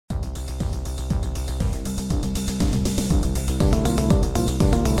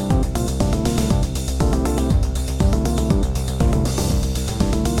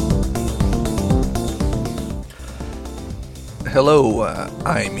Hello,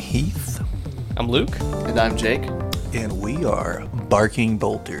 I'm Heath. I'm Luke. And I'm Jake. And we are Barking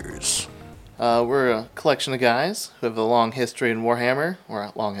Bolters. We're a collection of guys who have a long history in Warhammer. Or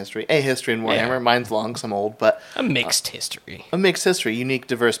a history in Warhammer. Yeah. Mine's long, because I'm old, but... A mixed history. A mixed history, unique,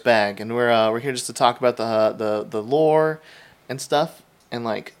 diverse bag. And we're here just to talk about the lore and stuff, and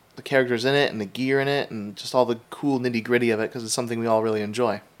like the characters in it, and the gear in it, and just all the cool nitty-gritty of it, because it's something we all really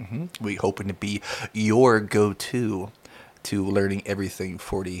enjoy. Mm-hmm. We hoping to be your go-to to learning everything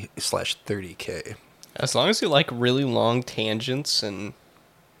 40/30K. As long as you like really long tangents and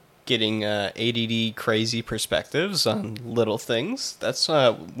getting ADD crazy perspectives on little things, that's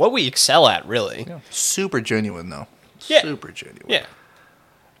what we excel at, really. Yeah. Super genuine, though. Yeah. Super genuine.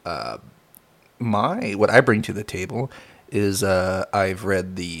 Yeah. What I bring to the table is I've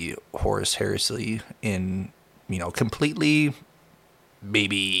read the Horus Heresy in, completely,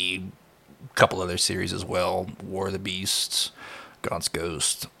 maybe a couple other series as well, War of the Beasts, Gaunt's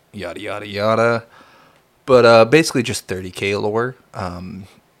Ghost, yada, yada, yada. But basically just 30K lore.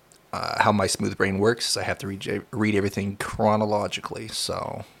 How my smooth brain works is I have to read everything chronologically.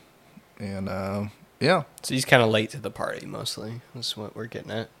 So, and yeah. So he's kind of late to the party, mostly. That's what we're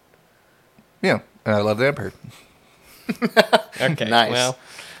getting at. Yeah, and I love the Emperor. Okay, Nice. Well,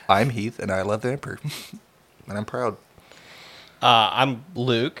 I'm Heath, and I love the Emperor. And I'm proud. I'm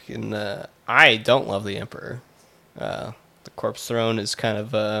Luke, and I don't love the Emperor. The Corpse Throne is kind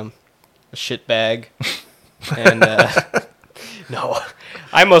of a shitbag. And no,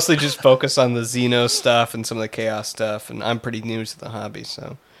 I mostly just focus on the Xeno stuff and some of the Chaos stuff, and I'm pretty new to the hobby,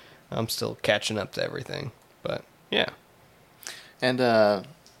 so I'm still catching up to everything. But yeah. And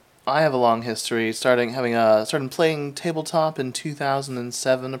I have a long history, started playing tabletop in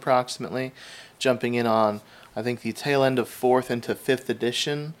 2007 approximately, jumping in on, I think, the tail end of 4th into 5th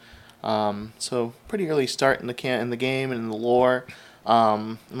edition. So pretty early start in the game and in the lore.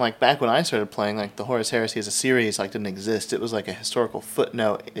 And like back when I started playing, like the Horus Heresy as a series didn't exist. It was like a historical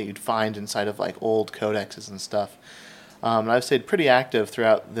footnote that you'd find inside of like old codexes and stuff. And I've stayed pretty active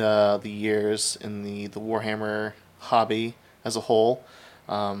throughout the years in the Warhammer hobby as a whole.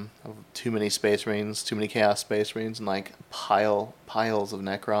 Too many Space Marines, too many Chaos Space Marines, and like piles of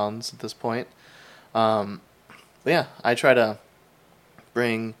Necrons at this point. But yeah, I try to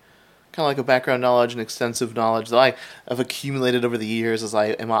bring kind of like a background knowledge and extensive knowledge that I have accumulated over the years, as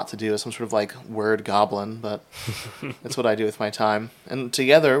I am ought to do, as some sort of like word goblin, but that's what I do with my time. And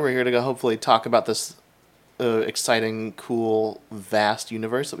together, we're here to go hopefully talk about this exciting, cool, vast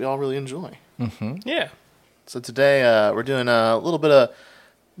universe that we all really enjoy. Mm-hmm. Yeah. So today, we're doing a little bit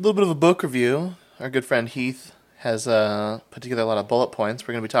of a book review. Our good friend Heath has put together a lot of bullet points.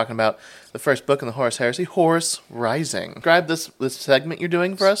 We're going to be talking about the first book in the Horus Heresy, Horus Rising. Describe this segment you're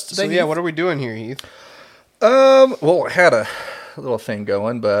doing for us today. So yeah, Heath? what are we doing here, Heath? Well, I had a little thing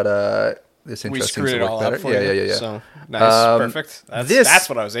going, but this We intro screwed seems it to work all better. up for you. Yeah. So nice, perfect. this- That's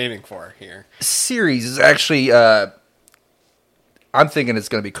what I was aiming for here. Series is actually, I'm thinking it's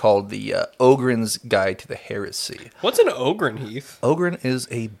going to be called the Ogryn's Guide to the Heresy. What's an Ogryn, Heath? Ogryn is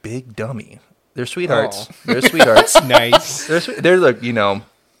a big dummy. They're sweethearts. Oh. They're sweethearts. Nice. They're like,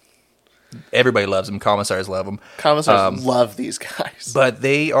 everybody loves them. Commissars love them. Commissars love these guys. But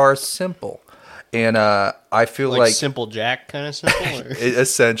they are simple. And I feel like Simple Jack kind of simple? Or?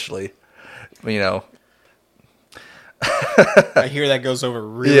 essentially, I hear that goes over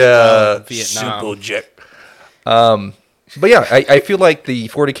really well in Vietnam. simple Jack. But yeah, I feel like the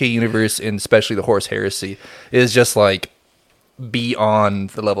 40K universe, and especially the Horus Heresy, is just like beyond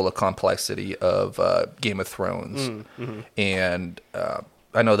the level of complexity of Game of Thrones. Mm-hmm. And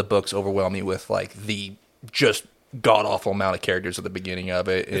I know the books overwhelm me with like the just god awful amount of characters at the beginning of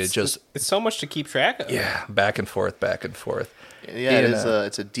it. It's so much to keep track of. yeah, back and forth. Yeah, it is.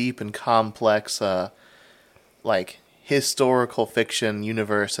 It's a deep and complex, like historical fiction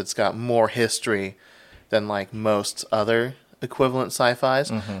universe that's got more history than like most other equivalent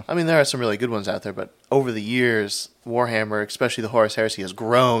sci-fis. Mm-hmm. I mean, there are some really good ones out there, but over the years, Warhammer, especially the Horus Heresy, has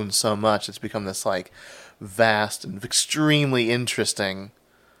grown so much. It's become this like vast and extremely interesting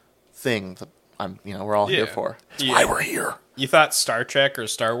thing that we're all here for. That's why we're here. You thought Star Trek or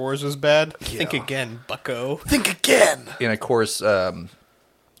Star Wars was bad? Think again, bucko. Think again. And of course,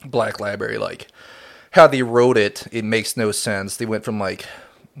 Black Library, like how they wrote it, it makes no sense. They went from like,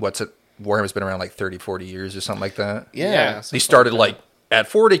 Warhammer's been around like 30, 40 years or something like that. Yeah. They started like at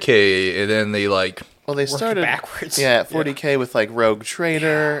 40K, and then they like... Well, they started backwards. Yeah, at 40K with like Rogue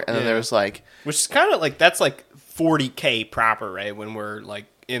Trader, and then there was like... Which is kind of like, that's like 40K proper, right? When we're like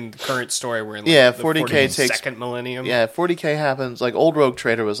in the current story, we're in like the 40K takes second millennium. Yeah, 40K happens, like old Rogue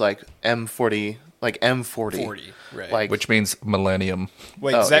Trader was like M40 like M40. 40, right. Like, Which means millennium.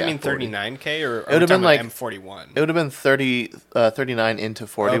 Wait, does that yeah, mean 40. 39K or It would have been like M41? It would have been 39 into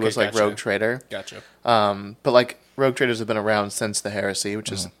 40 Okay, was like gotcha. Rogue Trader. Gotcha. But like Rogue Traders have been around since the Heresy,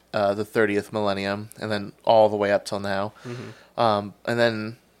 which is the 30th millennium, and then all the way up till now. And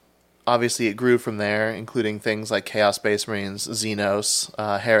then obviously it grew from there, including things like Chaos Space Marines, Xenos,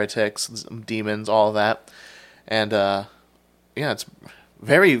 Heretics, Demons, all of that. And yeah, it's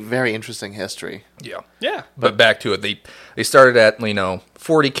very, very interesting history. Yeah. Yeah. But back to it. They started at,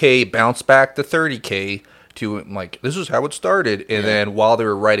 40K, bounced back to 30K to, this is how it started. And then while they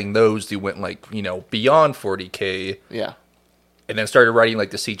were writing those, they went, beyond 40K. Yeah. And then started writing,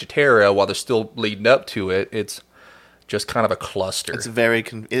 the Siege of Terra while they're still leading up to it. It's just kind of a cluster. It's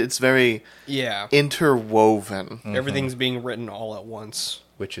very Yeah. interwoven. Everything's being written all at once.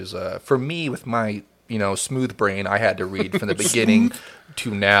 Which is, for me, with my, smooth brain, I had to read from the beginning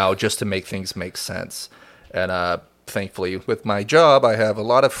to now just to make things make sense. And thankfully, with my job, I have a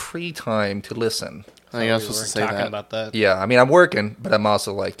lot of free time to listen. You're not supposed to say talking that. about that. Yeah, I mean, I'm working, but I'm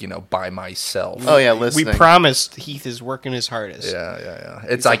also, by myself. Oh, yeah, We listening. promised Heath is working his hardest. Yeah.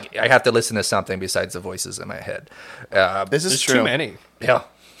 It's like I have to listen to something besides the voices in my head. This is There's true. too many. Yeah.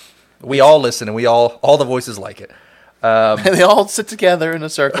 We all listen, and all the voices like it. They all sit together in a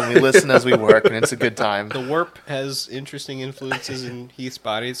circle and we listen as we work, and it's a good time. The warp has interesting influences in Heath's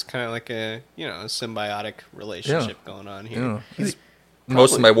body. It's kind of like a symbiotic relationship going on here. Yeah.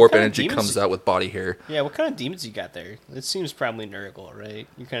 Most of my warp What kind of energy demons- comes out with body hair. Yeah, what kind of demons you got there? It seems probably Nurgle, right?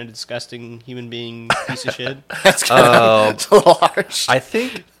 You're kind of disgusting human being piece of shit. That's kind of it's a little harsh. I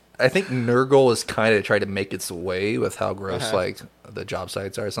think Nurgle is kind of trying to make its way with how gross the job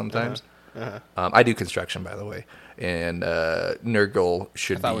sites are sometimes. I do construction, by the way, and Nurgle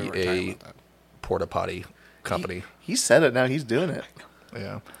should I thought we be were talking a about that. porta potty company. He said it, now he's doing it.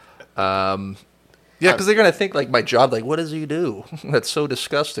 Yeah. Yeah, because they're gonna think my job. What does he do? That's so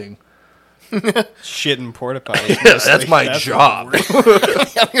disgusting. Shit in porta potties. Yeah, that's my job.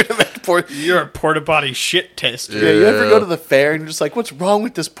 I'm gonna make You're a porta potty shit tester. Yeah, you ever go to the fair and you're just like, what's wrong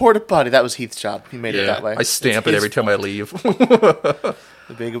with this porta potty? That was Heath's job. He made it that way. I stamp it his every time I leave. The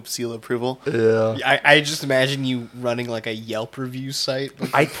big seal of approval. Yeah. I just imagine you running a Yelp review site.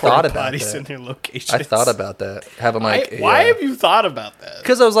 With I porta thought about potties that. in their locations. I thought about that. Having Why have you thought about that?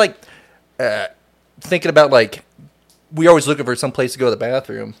 Because I was thinking about we always looking for some place to go to the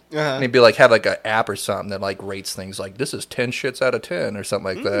bathroom, and maybe have an app or something that rates things this is 10 shits out of 10 or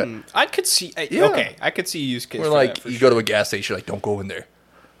something like that. I could see. Yeah. Okay, I could see use case. Where for that, for you sure. go to a gas station, don't go in there,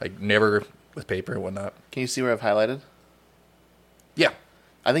 never with paper and whatnot. Can you see where I've highlighted? Yeah.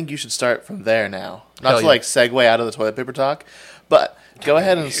 I think you should start from there now. Not Hell to yeah. segue out of the toilet paper talk, but go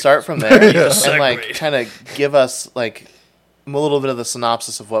ahead and start from there and Segue. kind of give us a little bit of the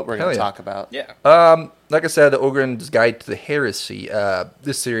synopsis of what we're going Hell to yeah. talk about. Yeah. Like I said, the Ogryn's Guide to the Heresy.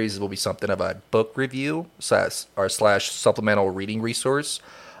 This series will be something of a book review slash supplemental reading resource.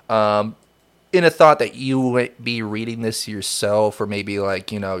 In a thought that you might be reading this yourself, or maybe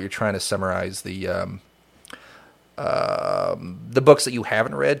you're trying to summarize the books that you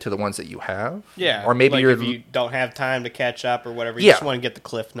haven't read to the ones that you have. Yeah. Or maybe if you don't have time to catch up or whatever, you Yeah. just want to get the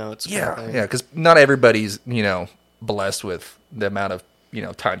cliff notes. kind of thing. Yeah, because not everybody's blessed with the amount of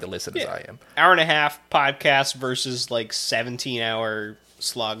time to listen as I am. Hour and a half podcast versus 17-hour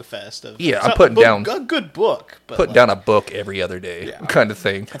slogfest of I'm putting down a good book, but putting down a book every other day, Yeah. kind of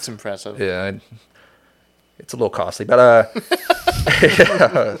thing. That's impressive. Yeah, it's a little costly, but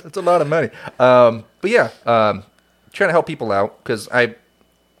yeah, it's a lot of money. But yeah, trying to help people out because I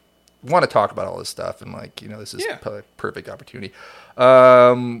want to talk about all this stuff, and this is a perfect opportunity.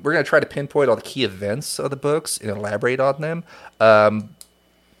 We're gonna try to pinpoint all the key events of the books and elaborate on them.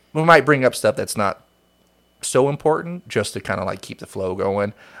 We might bring up stuff that's not so important, just to kind of keep the flow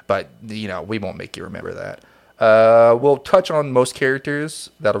going. But we won't make you remember that. We'll touch on most characters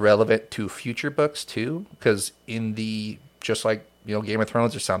that are relevant to future books too, because in the just Game of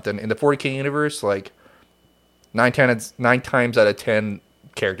Thrones or something in the 40K universe, 9 times out of 10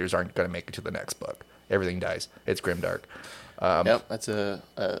 characters aren't going to make it to the next book. Everything dies. It's grimdark. Yep, that's a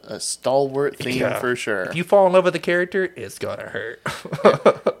stalwart theme for sure. If you fall in love with a character, it's gonna hurt.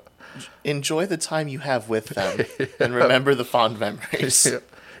 Enjoy the time you have with them and remember the fond memories. Yeah.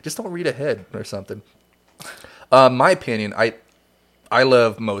 Just don't read ahead or something. My opinion, I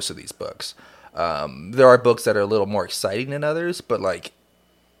love most of these books. There are books that are a little more exciting than others, but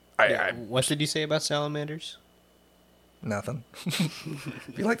what did you say about salamanders? nothing.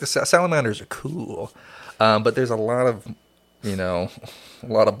 If you like the salamanders are cool, but there's a lot of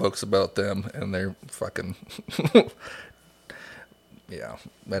books about them, and they're fucking yeah,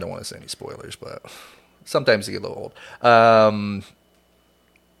 I don't want to say any spoilers, but sometimes they get a little old.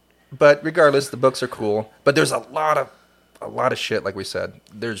 But regardless, the books are cool. But there's a lot of shit, like we said.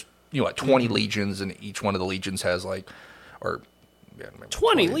 There's 20 legions, and each one of the legions has or yeah, maybe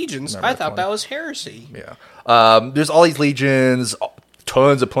 20 legions? I thought 20. that was heresy. Yeah. There's all these legions,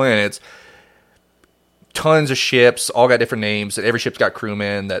 tons of planets, tons of ships, all got different names, and every ship's got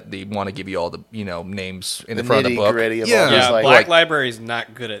crewmen that they want to give you all the names in the front of the book. Nitty-gritty of Yeah. all these, Yeah, like, Black Library is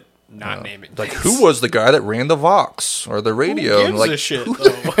not good at not naming. Like, things. who was the guy that ran the Vox or the radio? Who And, gives like, a shit, who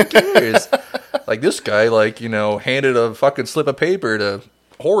though? cares? Like, this guy, handed a fucking slip of paper to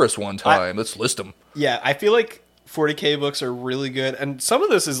Horus one time. Let's list him. Yeah, I feel like 40K books are really good, and some of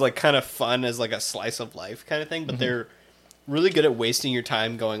this is like kind of fun as like a slice of life kind of thing, but they're really good at wasting your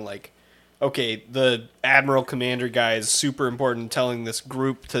time going like, okay, the Admiral Commander guy is super important telling this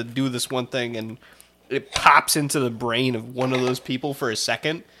group to do this one thing, and it pops into the brain of one of those people for a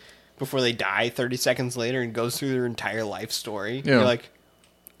second before they die 30 seconds later and goes through their entire life story. Yeah. You're like,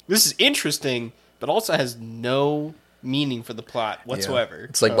 this is interesting, but also has no meaning for the plot whatsoever. Yeah.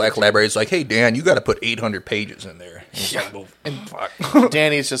 It's like Black Library's like, hey, Dan, you got to put 800 pages in there. And he's like, well, fuck.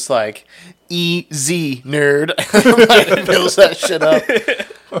 Danny's just like, easy, nerd. Like, fills that shit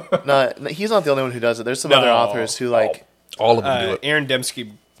up. No, he's not the only one who does it. There's some other authors who, like... All of them do it. Aaron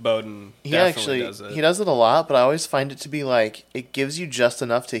Dembski Bowden He definitely actually does it. he does it a lot, but I always find it to be like it gives you just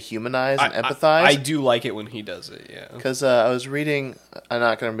enough to humanize and empathize. I do like it when he does it, yeah. Because I was reading, I'm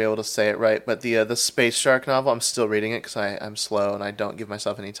not going to be able to say it right, but the Space Shark novel, I'm still reading it because I'm slow and I don't give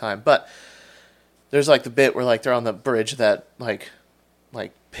myself any time. But there's like the bit where like they're on the bridge that like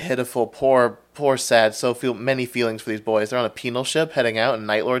pitiful, poor, sad, so many feelings for these boys. They're on a penal ship heading out and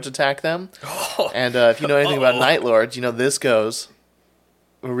Night Lords attack them. And if you know anything about Night Lords, you know this goes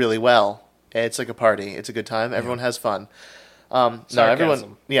really well. It's like a party. It's a good time. Everyone has fun. No,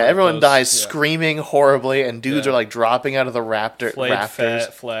 everyone dies screaming horribly, and dudes are like dropping out of the rafters.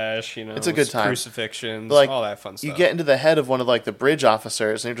 Fat Flash, it's a good time. Crucifixions, But, like, all that fun stuff. You get into the head of one of like the bridge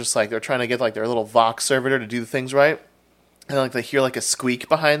officers, and you're just like they're trying to get like their little Vox servitor to do things right, and like they hear like a squeak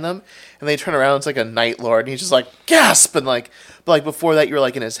behind them, and they turn around. It's like a Night Lord, and he's just like gasp, and but before that you're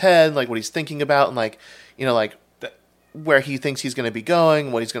like in his head, like what he's thinking about, and like where he thinks he's going to be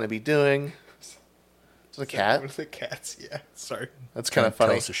going, what he's going to be doing. Is it a cat? One of the cats, yeah. Sorry. That's kind of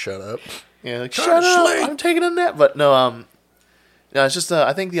funny. Tell us to shut up. Yeah, like, shut up, I'm taking a nap. But no, it's just,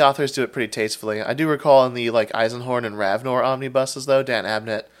 I think the authors do it pretty tastefully. I do recall in the, like, Eisenhorn and Ravnor omnibuses, though, Dan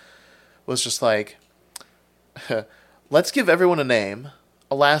Abnett was just like, let's give everyone a name,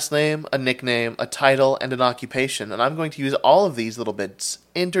 a last name, a nickname, a title, and an occupation, and I'm going to use all of these little bits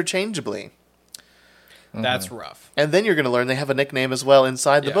interchangeably. That's rough. And then you're going to learn they have a nickname as well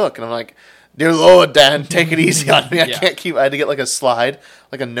inside the book. And I'm like, dear Lord, Dan, take it easy on me. I had to get like a slide,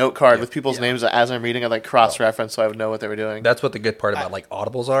 like a note card with people's names as I'm reading. I like cross-reference so I would know what they were doing. That's what the good part about like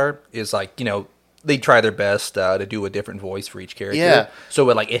Audibles are, is like, they try their best to do a different voice for each character. Yeah. So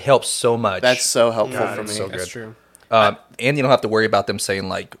it helps so much. That's so helpful for me. So good. That's true. And you don't have to worry about them saying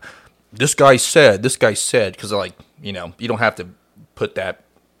like, this guy said, because like, you don't have to put that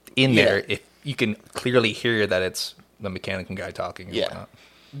in there if you can clearly hear that it's the mechanical guy talking. And whatnot.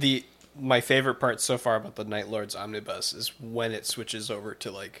 My favorite part so far about the Night Lord's omnibus is when it switches over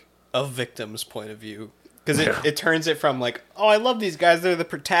to like a victim's point of view, because it turns it from like, oh, I love these guys, they're the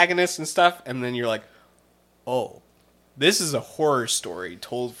protagonists and stuff, and then you're like, oh, this is a horror story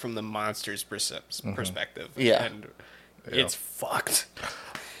told from the monster's perspective. Yeah. And it's fucked.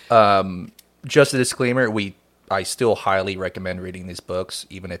 Just a disclaimer, I still highly recommend reading these books,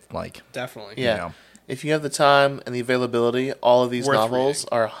 even if like Definitely. Yeah. If you have the time and the availability, all of these Worth novels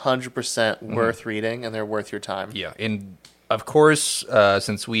are 100% worth reading, and they're worth your time. Yeah, and of course,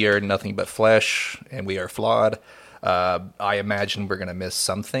 since we are nothing but flesh and we are flawed, I imagine we're gonna miss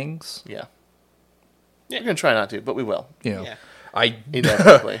some things. Yeah. We're going to try not to, but we will. Yeah.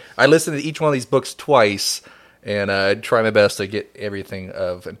 Definitely. I listen to each one of these books twice and try my best to get everything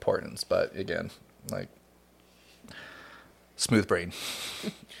of importance. But again, like, smooth brain.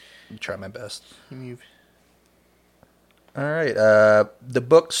 Try my best. All right. The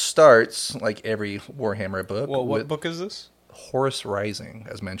book starts like every Warhammer book. Well, what book is this? Horus Rising,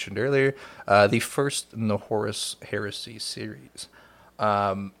 as mentioned earlier, the first in the Horus Heresy series.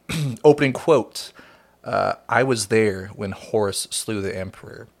 Opening quote: "I was there when Horus slew the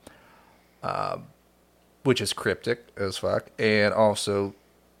Emperor," which is cryptic as fuck, and also,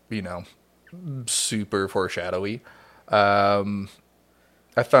 super foreshadowy.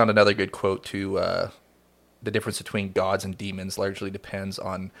 I found another good quote to the difference between gods and demons largely depends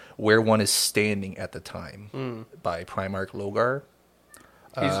on where one is standing at the time by Primarch Logar.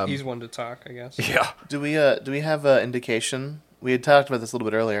 He's one to talk, I guess. Yeah. Do we have an indication? We had talked about this a little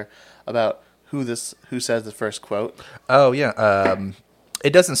bit earlier about who says the first quote. Oh, yeah.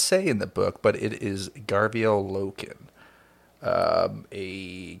 It doesn't say in the book, but it is Garviel Loken,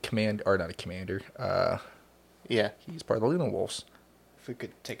 a command, or not a commander. Yeah. He's part of the Luna Wolves. If we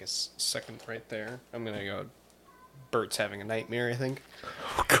could take a second right there, I'm gonna go. Bert's having a nightmare, I think.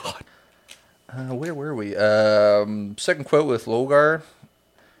 Oh, God. Where were we? Second quote with Logar.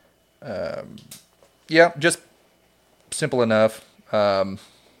 Yeah, just simple enough.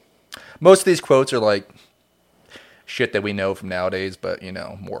 Most of these quotes are like shit that we know from nowadays, but,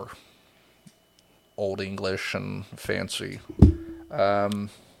 more old English and fancy. But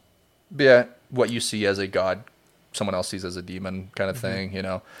yeah, what you see as a god, someone else sees as a demon kind of thing,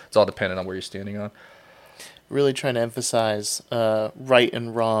 It's all dependent on where you're standing on. Really trying to emphasize right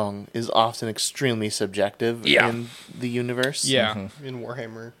and wrong is often extremely subjective in the universe. Yeah, in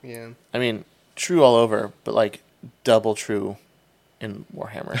Warhammer, yeah. I mean, true all over, but like double true in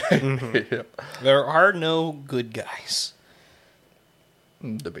Warhammer. Yep. There are no good guys.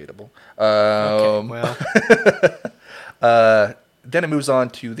 Debatable. Okay, well. Then it moves on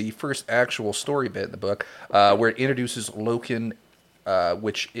to the first actual story bit in the book, where it introduces Loken,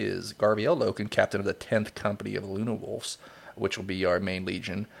 which is Garviel Loken, captain of the 10th Company of Luna Wolves, which will be our main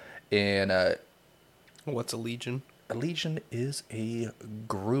legion. And What's a legion? a legion is a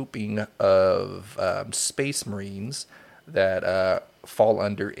grouping of space marines that fall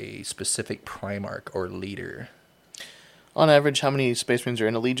under a specific primarch or leader. On average, how many Space Marines are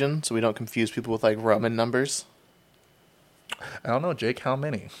in a legion, so we don't confuse people with like Roman numbers? I don't know, Jake, how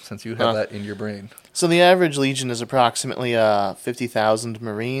many, since you have that in your brain? So the average legion is approximately 50,000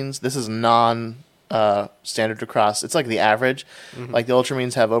 Marines. This is standard across. It's like the average. Mm-hmm. Like the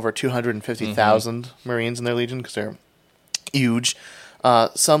Ultramarines have over 250,000 Marines in their legion because they're huge.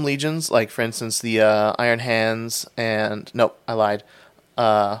 Some legions, like for instance the Iron Hands and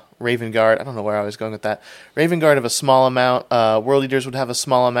Raven Guard. I don't know where I was going with that. Raven Guard have a small amount. World Eaters would have a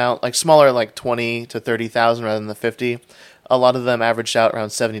small amount, like smaller, like 20 to 30,000 rather than the 50. A lot of them averaged out around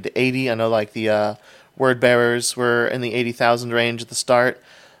 70 to 80. I know like the Word Bearers were in the 80,000 range at the start.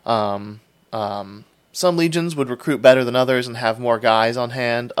 Some legions would recruit better than others and have more guys on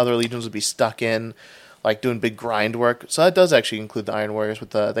hand. Other legions would be stuck in, like doing big grind work. So that does actually include the Iron Warriors.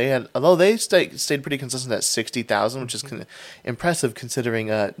 Although they stayed pretty consistent at 60,000, which is impressive considering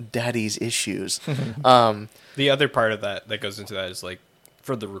Daddy's issues. The other part of that goes into that is like,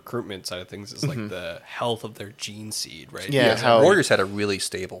 for the recruitment side of things, is like the health of their gene seed, right? Yeah, The Warriors had a really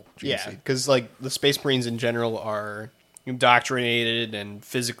stable gene seed. because like the Space Marines in general are indoctrinated and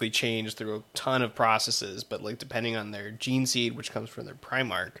physically changed through a ton of processes, but like depending on their gene seed, which comes from their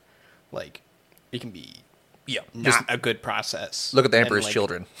Primarch, like it can be not a good process. Look at the Emperor's And, like,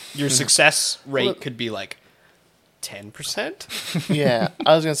 Children. Your success rate could be like 10%. Yeah,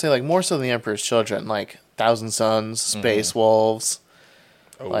 I was going to say like more so than the Emperor's Children, like Thousand Sons, Space Wolves.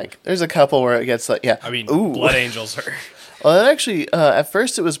 Like, there's a couple where it gets like, I mean, Ooh. Blood Angels are... Well, actually, at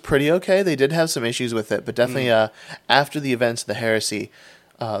first it was pretty okay. They did have some issues with it, but definitely after the events of the Heresy,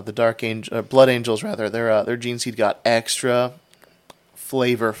 the Blood Angels rather, their gene seed got extra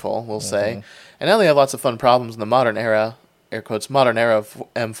flavorful, we'll say, and now they have lots of fun problems in the modern era, air quotes, modern era of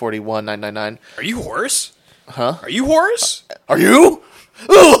M41999. Are you Horus? Huh? Are you Horus? Are you?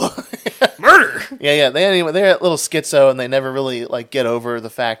 Ooh! Murder! Yeah. They're a little schizo, and they never really like get over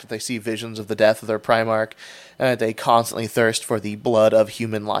the fact that they see visions of the death of their Primarch, and they constantly thirst for the blood of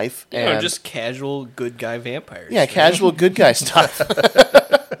human life. And Just casual good guy vampires. yeah, right? casual good guy stuff.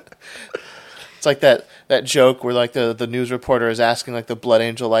 It's like that joke where like the news reporter is asking like the Blood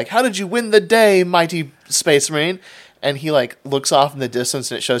Angel like, "How did you win the day, mighty Space Marine?" And he like looks off in the distance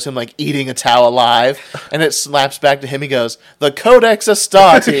and it shows him like eating a Tau alive, and it slaps back to him. He goes, "The Codex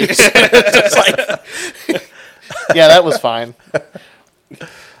Astartes." It's like, yeah, that was fine.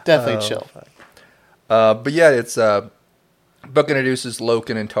 Definitely chill. But yeah, it's book introduces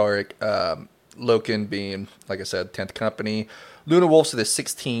Loken and Tarek. Loken being, like I said, 10th Company. Luna Wolves are the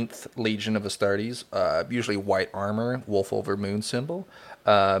 16th Legion of Astartes, usually white armor, wolf over moon symbol.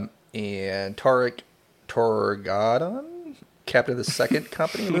 And Tarek Torgadon, captain of the 2nd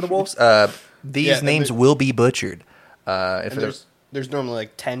Company of Luna Wolves. These names will be butchered. There's normally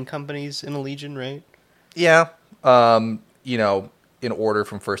like 10 companies in a legion, right? Yeah. In order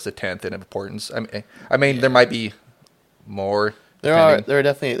from 1st to 10th in importance. I mean, there might be more.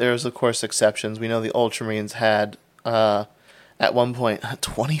 There's of course exceptions. We know the Ultramarines had at one point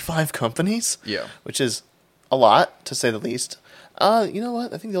 25 companies. Yeah. Which is a lot, to say the least. You know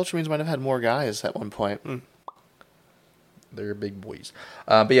what? I think the Ultramarines might have had more guys at one point. They're big boys.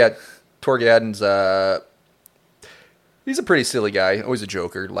 But yeah, Torgadon's he's a pretty silly guy. Always a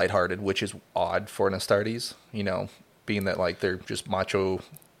joker, lighthearted, which is odd for an Astartes. You know, being that like they're just macho,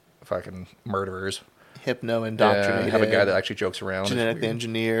 fucking murderers. Hypno indoctrinated. Have a guy that actually jokes around. Genetically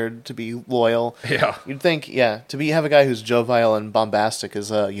engineered to be loyal. Yeah. You'd think, have a guy who's jovial and bombastic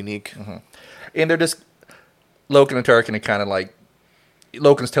is unique. Mm-hmm. And they're just Loken and Tarkin are kind of like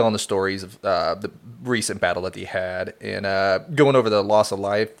Loken's telling the stories of the recent battle that they had and going over the loss of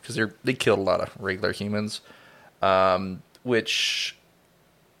life because they killed a lot of regular humans, which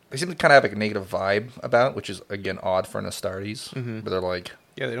they seem to kind of have a negative vibe about, which is again odd for an Astartes. Mm-hmm. But they're like,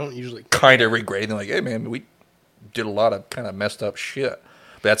 Yeah, they don't usually kind of regretting. They're like, hey man, we did a lot of kind of messed up shit.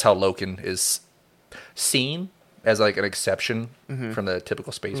 But that's how Loken is seen as like an exception from the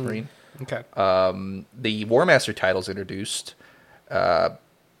typical Space Marine. Okay. The War Master title's introduced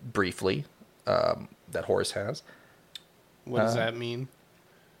briefly that Horus has. What does that mean?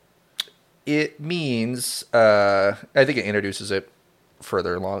 It means I think it introduces it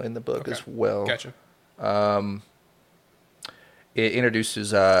further along in the book as well. Gotcha. It introduces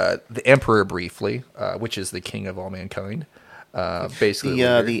the Emperor briefly, which is the king of all mankind. Basically,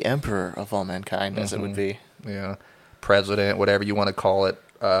 The emperor of all mankind, as it would be. Yeah, president, whatever you want to call it.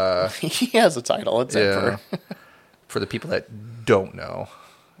 He has a title. It's emperor. For the people that don't know,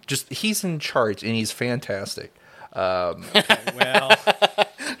 just he's in charge and he's fantastic. Well,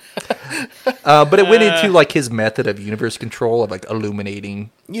 But it went into like his method of universe control of like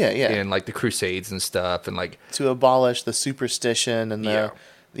illuminating, and like the Crusades and stuff, and like to abolish the superstition and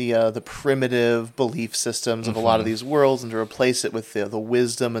the primitive belief systems of a lot of these worlds, and to replace it with the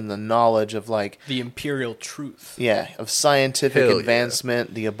wisdom and the knowledge of like the imperial truth. of scientific Hell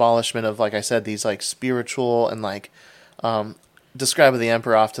advancement, the abolishment of, like I said, these like spiritual and like describe the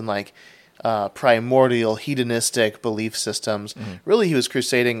emperor often like primordial hedonistic belief systems. Really, he was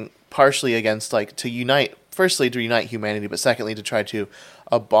crusading partially against like to unite humanity, but secondly to try to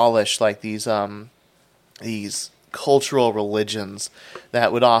abolish like these cultural religions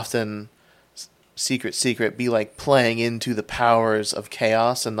that would often secret be like playing into the powers of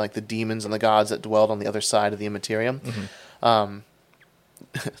chaos and like the demons and the gods that dwelled on the other side of the Immaterium. Not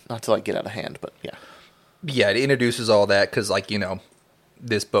to like get out of hand, but yeah, it introduces all that because like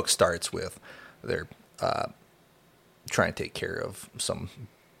this book starts with they're trying to take care of some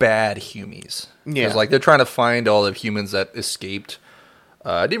bad humies. Because like they're trying to find all the humans that escaped.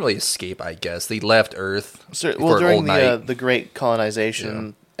 Didn't really escape, I guess. They left Earth during the Great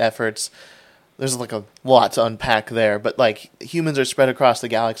Colonization efforts, there's like a lot to unpack there. But like humans are spread across the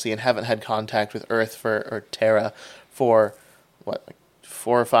galaxy and haven't had contact with Earth or Terra for what, like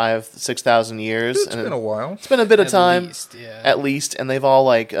 4,000 or 5,000, 6,000 years. It's been a while. It's been a bit of time, at least, and they've all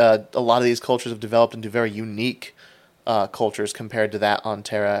like a lot of these cultures have developed into very unique cultures compared to that on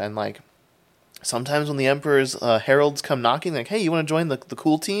Terra, and like. Sometimes when the Emperor's heralds come knocking, they're like, hey, you want to join the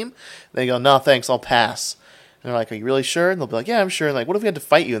cool team? They go, no, thanks, I'll pass. And they're like, are you really sure? And they'll be like, yeah, I'm sure. And like, what if we had to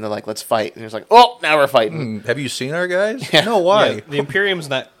fight you? And they're like, let's fight. And it's like, oh, now we're fighting. Have you seen our guys? Yeah. No, why? Yeah, the Imperium's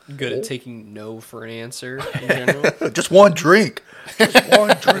not good at taking no for an answer in general. Just one drink. Just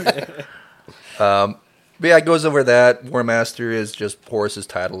one drink. But yeah, it goes over that. War Master is just Horus's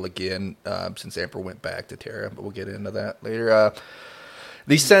title again, since the Emperor went back to Terra. But we'll get into that later.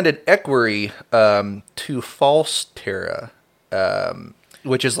 They send an equerry to False Terra,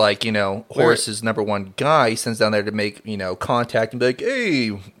 which is like, Horus's number one guy. He sends down there to make, contact and be like,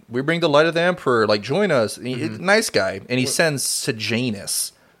 hey, we bring the light of the Emperor, like, join us. And nice guy. And he sends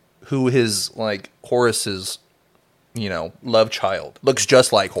Sejanus, who is, like, Horus's, love child. Looks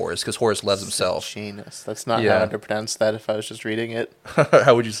just like Horus, because Horus loves himself. Sejanus. That's not how I'd pronounce that if I was just reading it.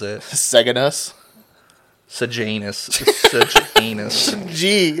 How would you say it? Sejanus. Sejanus.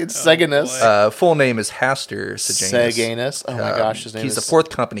 It's Sejanus. Full name is Haster Sejanus. Sejanus. Oh my gosh, his name he's is... the fourth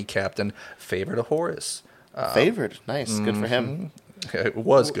company captain, favorite of Horus. Favored. Nice. Good for him. It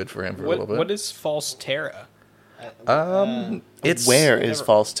was good for him for a little bit. What is False Terra? It's Where is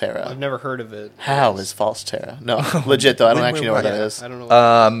False Terra? I've never heard of it. How is False Terra? No, legit though. I don't actually know where that is. I don't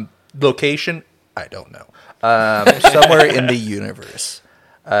know. Location? I don't know. Somewhere in the universe.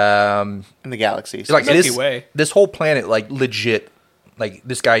 In the galaxy. Like Milky Way. This whole planet, like legit, like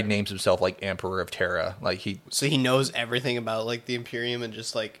this guy names himself like Emperor of Terra. Like So he knows everything about like the Imperium and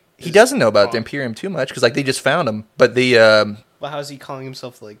just like he doesn't know about the Imperium too much because like they just found him. But the well, how's he calling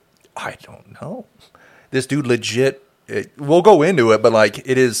himself like? I don't know. This dude legit. We'll go into it, but like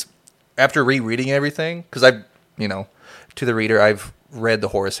it is after rereading everything because I've to the reader I've read the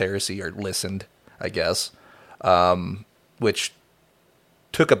Horus Heresy or listened, I guess, which.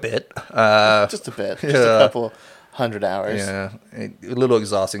 Took a bit. Just a bit. Just a couple. 100 hours. Yeah, a little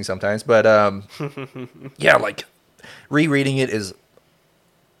exhausting sometimes, but yeah, like rereading it is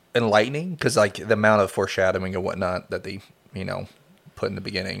enlightening because like the amount of foreshadowing and whatnot that they put in the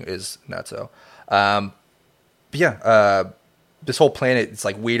beginning is not so. But yeah, this whole planet it's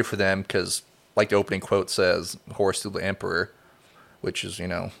like weird for them because like the opening quote says, "Horus to the Emperor," which is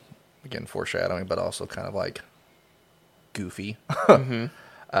again foreshadowing, but also kind of like goofy.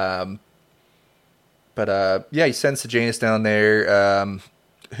 But yeah, he sends Sejanus down there,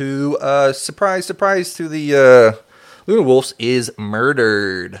 who, surprise, surprise to the Lunar Wolves, is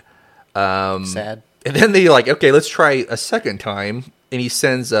murdered. Sad. And then they like, okay, let's try a second time. And he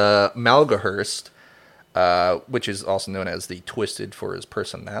sends Malgahurst, which is also known as the Twisted for his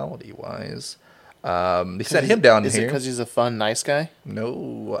personality-wise. They sent him down Is here. it because he's a fun, nice guy?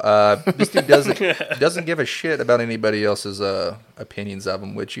 No, this dude doesn't give a shit about anybody else's opinions of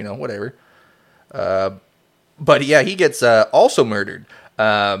him, which whatever. But yeah, he gets also murdered.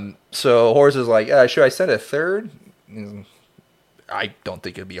 So Horus is like, should I send a third? I don't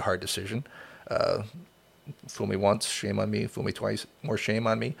think it'd be a hard decision. Fool me once, shame on me. Fool me twice, more shame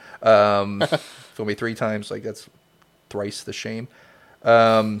on me. Fool me 3 times, like that's thrice the shame.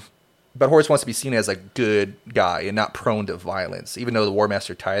 But Horus wants to be seen as a good guy and not prone to violence. Even though the War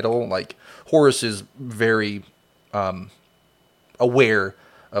Master title, like Horus is very aware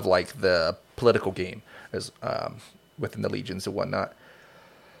of like the political game as within the legions and whatnot.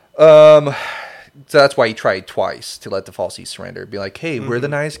 So that's why he tried twice to let the Falsies surrender. Be like, hey, we're the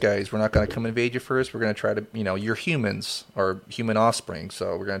nice guys. We're not going to come invade you first. We're going to try to, you're humans or human offspring,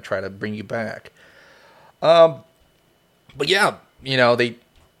 so we're going to try to bring you back. But yeah, they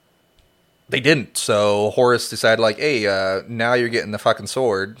didn't. So Horus decided, like, hey, now you're getting the fucking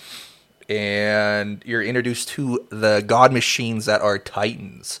sword, and you're introduced to the god machines that are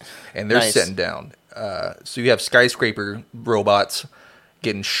Titans, and they're sitting down. So you have skyscraper robots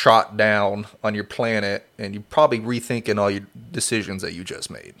getting shot down on your planet, and you're probably rethinking all your decisions that you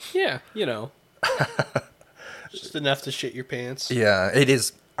just made. Yeah, just enough to shit your pants. Yeah, it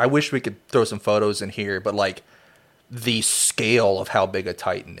is. I wish we could throw some photos in here, but like the scale of how big a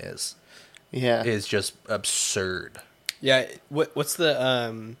Titan is just absurd. Yeah, what's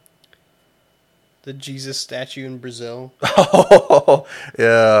the Jesus statue in Brazil? Oh,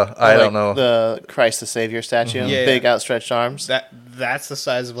 yeah, I don't know. The Christ the Savior statue, big outstretched arms. That's the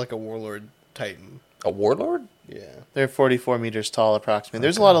size of like a warlord Titan. A warlord? Yeah, they're 44 meters tall, approximately.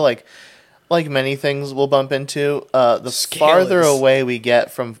 There's a lot of like many things we'll bump into. The farther away we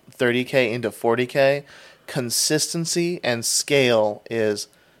get from 30K into 40K, consistency and scale it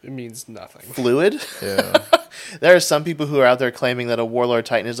means nothing. Fluid. Yeah. There are some people who are out there claiming that a Warlord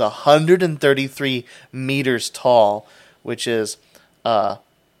Titan is 133 meters tall, which is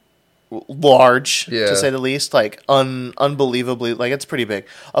large, to say the least. Like, unbelievably, like, it's pretty big.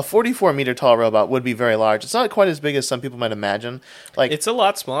 A 44-meter tall robot would be very large. It's not quite as big as some people might imagine. Like, it's a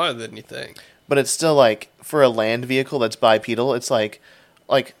lot smaller than you think. But it's still, like, for a land vehicle that's bipedal, it's like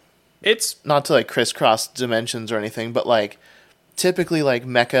it's not to, like, crisscross dimensions or anything, but, like, typically, like,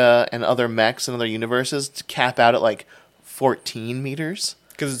 mecha and other mechs and other universes cap out at, like, 14 meters.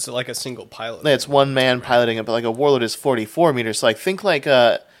 Because it's, like, a single pilot. Yeah, it's one man piloting it, but, like, a Warlord is 44 meters. So, like, think, like,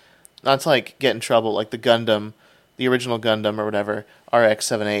 not to, like, get in trouble, like, the Gundam, the original Gundam or whatever,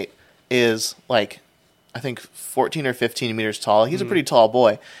 RX-78, is, like, I think 14 or 15 meters tall. He's a pretty tall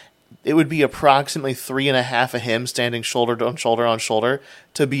boy. It would be approximately 3.5 of him standing shoulder on shoulder on shoulder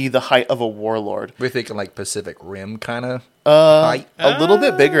to be the height of a warlord. We're thinking like Pacific Rim kind of height. A little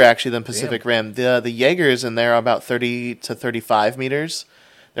bit bigger actually than Pacific Rim. The Jaegers in there are about 30 to 35 meters.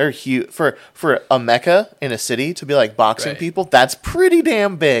 They're huge for a mecha in a city to be like boxing people. That's pretty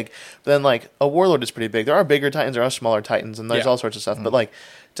damn big. But then like a warlord is pretty big. There are bigger titans, there are smaller titans, and there's all sorts of stuff. But like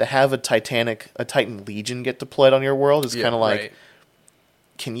to have a Titan Legion get deployed on your world is kind of like. Right.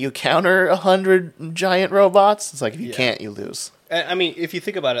 Can you counter 100 giant robots? It's like, if you can't, you lose. I mean, if you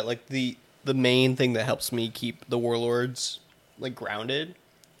think about it, like, the main thing that helps me keep the warlords, like, grounded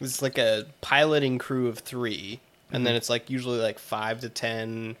is, like, a piloting crew of 3, and then it's, like, usually, like, 5 to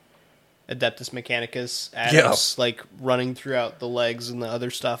 10 Adeptus Mechanicus adepts, like, running throughout the legs and the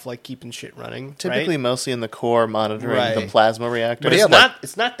other stuff, like, keeping shit running. Typically mostly in the core, monitoring the plasma reactor. But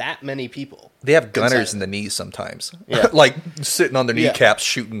it's not that many people. They have gunners in the knees sometimes. Yeah. Like, sitting on their kneecaps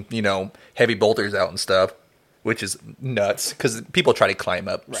shooting, heavy bolters out and stuff. which is nuts because people try to climb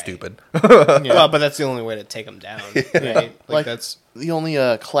up. Right. Stupid. Well, but that's the only way to take them down. Right? Like that's the only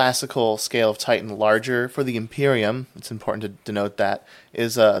classical scale of Titan larger for the Imperium, it's important to denote that,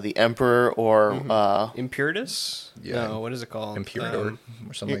 is the Emperor or Imperatus. Yeah. No, what is it called? Imperator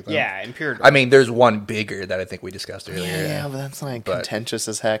or something like that. Yeah, Imperator. I mean, there's one bigger that I think we discussed earlier. Yeah, but that's like But- contentious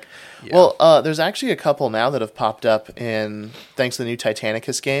as heck. Yeah. Well, there's actually a couple now that have popped up in thanks to the new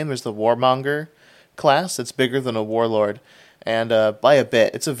Titanicus game. There's the Warmonger class. It's bigger than a Warlord, and by a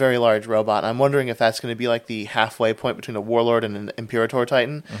bit, it's a very large robot. I'm wondering if that's going to be like the halfway point between a Warlord and an Imperator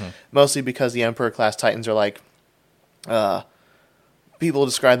Titan. Mostly because the Emperor class Titans are like, people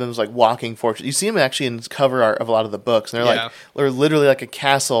describe them as like walking fortress. You see them actually in cover art of a lot of the books, and they're literally like a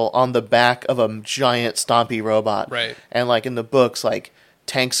castle on the back of a giant stompy robot. Right. And like in the books, like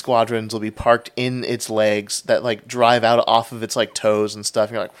tank squadrons will be parked in its legs that like drive out off of its like toes and stuff.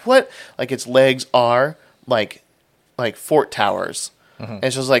 And you're like, what? Like its legs are like fort towers. And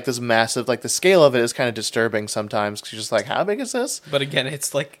it's just like this massive, like the scale of it is kind of disturbing sometimes because you're just like, how big is this? But again,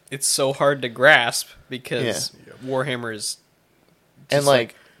 it's like it's so hard to grasp because Warhammer is. And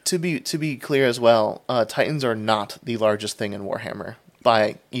like to be clear as well, Titans are not the largest thing in Warhammer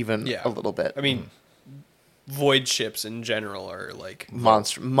by even a little bit. I mean, void ships in general are like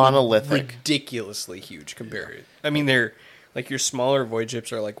monolithic. ridiculously huge compared. I mean, they're like your smaller void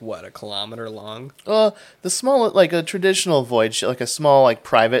ships are like what, a kilometer long? The small, like a traditional void ship, like a small, like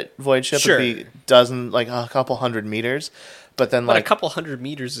private void ship Sure. would be like a couple 100 meters. But then But like a couple 100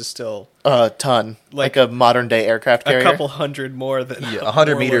 meters is still a ton, like a modern day aircraft carrier. a couple 100 more than Yeah,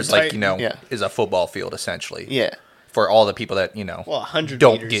 100 meters, Warlord like, Titan. is a football field, essentially. Yeah. For all the people that, Well, 100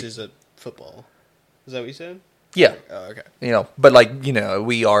 don't meters get... is a football. Is that what you said? Yeah. Oh, okay. But like,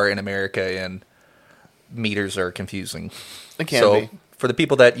 we are in America and meters are confusing. It can be. For the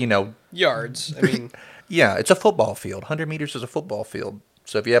people that, Yards. I mean, yeah, it's a football field. 100 meters is a football field.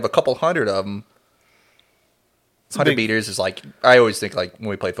 So if you have a couple hundred of them, 100 meters is like, I always think like when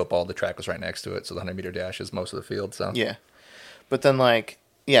we play football, the track was right next to it. So the 100-meter dash is most of the field. So Yeah. But then like,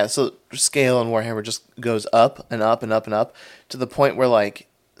 so scale in Warhammer just goes up and up and up and up to the point where like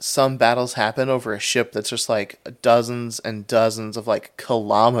some battles happen over a ship that's just like dozens and dozens of like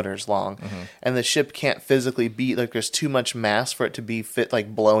kilometers long, and the ship can't physically be like, there's too much mass for it to be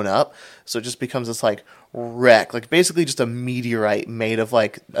like blown up, so it just becomes this like wreck, like basically just a meteorite made of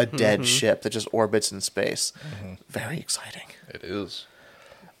like a dead ship that just orbits in space. Very exciting. it is.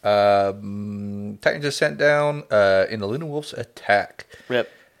 Titans is sent down in the Luna Wolf's attack.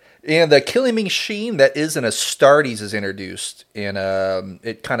 Rip. And the killing machine that is in Astartes is introduced, and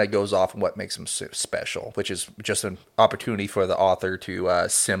it kind of goes off on what makes them so special, which is just an opportunity for the author to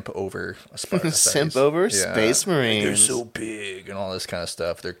simp over Astartes. Simp over Space Marines. They're so big and all this kind of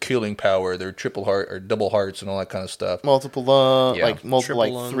stuff. Their killing power, their triple heart or double hearts and all that kind of stuff. Multiple lung, Yeah. like multiple, Triple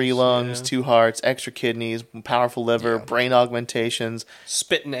like lungs, 3 lungs, yeah. 2 hearts, extra kidneys, powerful liver, brain augmentations,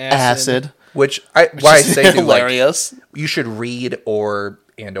 spitting acid. Which I say to, like, hilarious. you should read or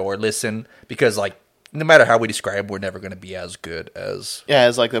listen, because like no matter how we describe, we're never going to be as good as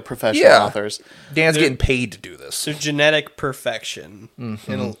As like the professional authors. Dan's getting paid to do this. So genetic perfection,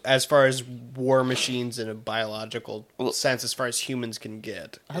 as far as war machines in a biological sense, as far as humans can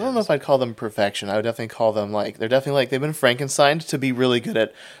get. I don't know if I'd call them perfection. I would definitely call them like, they're definitely like, they've been Frankensteined to be really good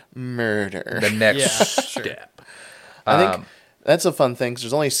at murder. The next Yeah, sure. step. I think that's a fun thing, because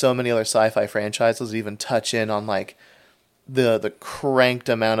there's only so many other sci-fi franchises that even touch in on like the cranked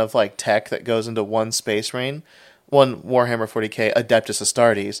amount of like tech that goes into one Space Marine. One Warhammer 40k Adeptus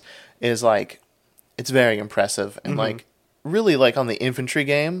Astartes is like, it's very impressive, and like really like on the infantry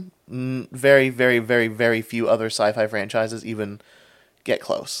game, very very very very few other sci-fi franchises even get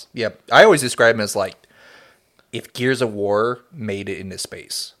close. Yeah, I always describe him as like if Gears of War made it into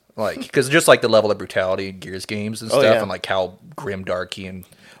space. Like, because just like the level of brutality in Gears games and stuff, yeah. and like how grim darky and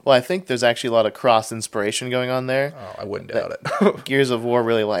Well, I think there's actually a lot of cross inspiration going on there. I wouldn't doubt it. Gears of War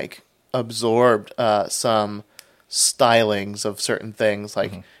really like absorbed some stylings of certain things,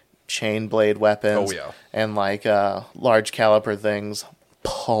 like chain blade weapons, Oh, yeah. and like large caliber things,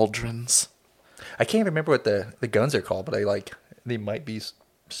 pauldrons. I can't remember what the guns are called, but they might be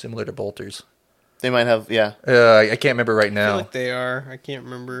similar to bolters. They might have, yeah. I can't remember right I now. feel like they are. I can't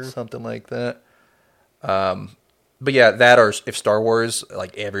remember. Something like that. But yeah, that, or if Star Wars,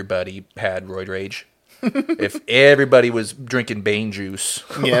 like everybody had roid rage. If everybody was drinking Bane juice.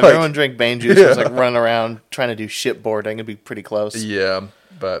 Yeah, if like, everyone drank Bane juice, was like running around trying to do shipboarding, it'd be pretty close. Yeah,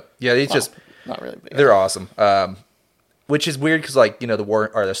 but yeah, it's just, Not really big. they're awesome. Which is weird because, like, the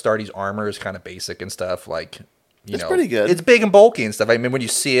Astartes armor is kind of basic and stuff. Like, It's pretty good. It's big and bulky and stuff. I mean, when you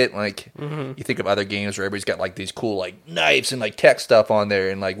see it, like, you think of other games where everybody's got, like, these cool, like, knives and, like, tech stuff on there.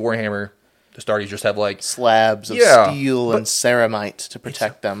 And, like, Warhammer, the Stardies just have, like... slabs of steel and ceramite to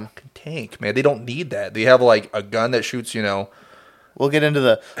protect them. Tank, man. They don't need that. They have, like, a gun that shoots, We'll get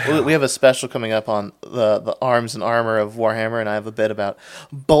into we have a special coming up on the arms and armor of Warhammer, and I have a bit about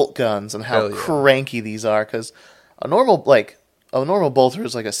bolt guns and how cranky these are, because a normal bolter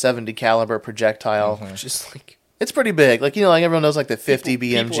is like a 70 caliber projectile. Just like... It's pretty big. Like, like everyone knows, like, the 50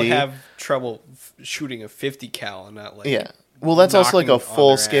 BMG. People have trouble shooting a 50 cal and not, like... Yeah. Well, that's also, like, a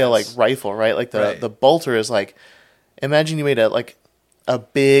full-scale, like, rifle, right? Like, the bolter is, like... Imagine you made a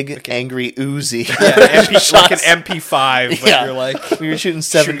big, angry Uzi. Yeah, like an MP5, but you're like... You're shooting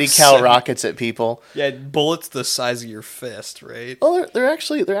 70 cal rockets at people. Yeah, bullets the size of your fist, right? Well, it'd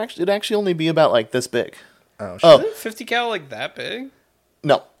actually only be about, like, this big. Oh, shit. 50 cal, like, that big?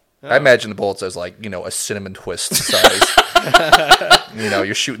 No. I imagine the bullets as, like, a cinnamon twist size.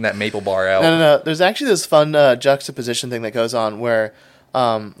 You're shooting that maple bar out. No. There's actually this fun juxtaposition thing that goes on where,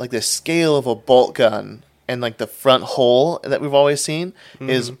 like, the scale of a bolt gun and, like, the front hole that we've always seen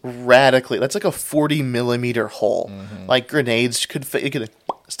is radically... That's like a 40 millimeter hole. Like, grenades you could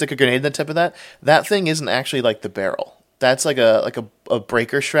stick a grenade in the tip of that. That thing isn't actually, like, the barrel. That's like a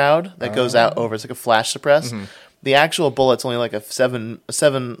breaker shroud that goes out over. It's like a flash suppress. The actual bullet's only like a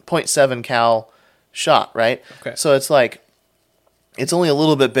 7.7 cal shot, right? Okay. So it's like, it's only a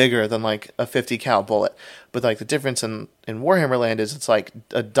little bit bigger than like a 50 cal bullet. But like the difference in Warhammer land is it's like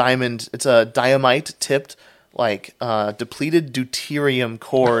a diamite tipped, like depleted deuterium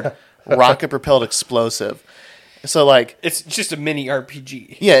core rocket propelled explosive. So like, it's just a mini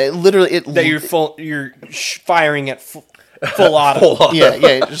RPG. Yeah, You're firing at full auto.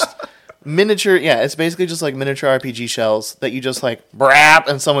 Yeah, just miniature. Yeah, it's basically just like miniature RPG shells that you just like brap,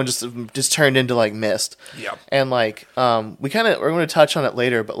 and someone just turned into like mist. Yeah, and like we're going to touch on it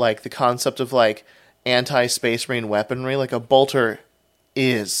later, but like the concept of like anti-space marine weaponry, like a bolter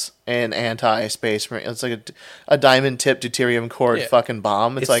is an anti-space marine. It's like a diamond-tipped deuterium cored fucking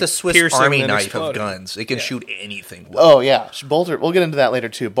bomb. It's like the Swiss Army knife of guns. It can shoot anything. Oh yeah, bolter. We'll get into that later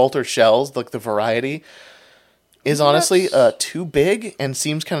too. Bolter shells, like the variety, is honestly too big and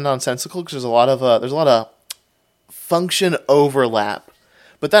seems kind of nonsensical because there's a lot of function overlap.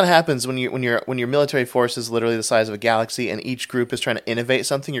 But that happens when your military force is literally the size of a galaxy and each group is trying to innovate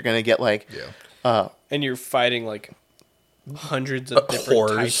something. You're going to get like and you're fighting like hundreds of different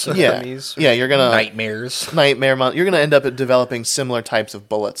types of enemies. Yeah, you're gonna You're gonna end up developing similar types of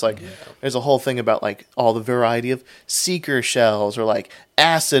bullets. Like there's a whole thing about like all the variety of seeker shells or like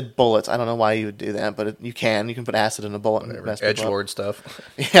acid bullets. I don't know why you would do that, but you can put acid in a bullet. And mess edgelord stuff.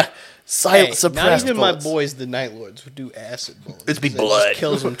 Yeah, suppressed. Not even bullets. my boys, the Night Lords, would do acid bullets. It'd be blood. It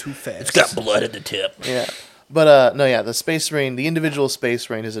kills them too fast. It's got blood at the tip. Yeah, but the Space Marine, the individual Space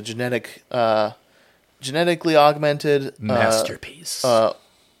Marine, is a genetically augmented masterpiece,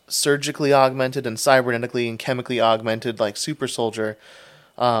 surgically augmented and cybernetically and chemically augmented like super soldier,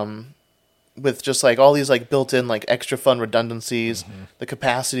 with just like all these like built-in like extra fun redundancies, the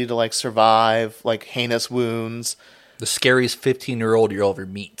capacity to like survive like heinous wounds. The scariest 15-year-old you'll ever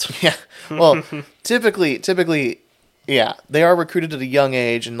meet. Yeah, well, typically, yeah, they are recruited at a young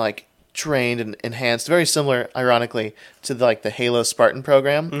age and like trained and enhanced. Very similar, ironically, to the Halo Spartan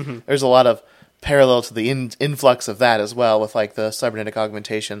program. There's a lot of parallel to the influx of that as well with like the cybernetic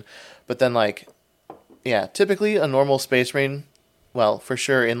augmentation. But then typically a normal Space Marine, well, for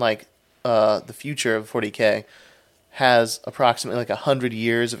sure in like the future of 40K, has approximately like 100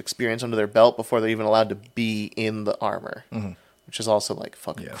 years of experience under their belt before they're even allowed to be in the armor, which is also like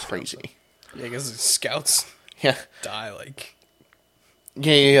fucking crazy. Yeah, because scouts die like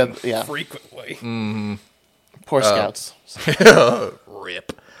frequently. Poor scouts.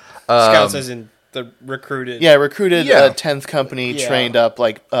 Rip. Scouts as in the recruited. Yeah, recruited 10th company, trained up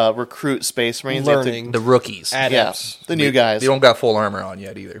like recruit Space Marines. Learning. The rookies. Adepts. Yeah, the new guys. They don't got full armor on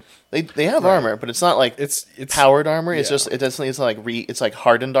yet either. They have armor, but it's not like it's powered armor. It's just it's like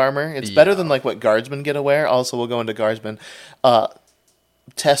hardened armor. It's better than like what guardsmen get to wear. Also, we'll go into guardsmen.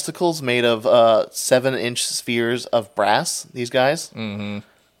 Testicles made of 7-inch spheres of brass. These guys.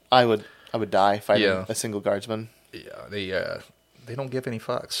 I would die fighting a single guardsman. Yeah, they don't give any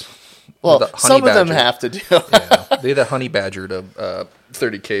fucks. Well, some of them have to do. They're the honey badger to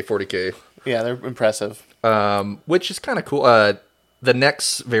 30K, 40K. Yeah, they're impressive. Which is kind of cool. The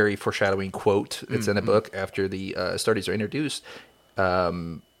next very foreshadowing quote that's in the book after the Astartes are introduced,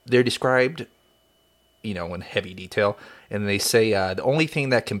 they're described, in heavy detail, and they say the only thing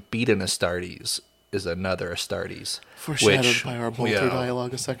that can beat an Astartes is another Astartes. Foreshadowed by our Bolter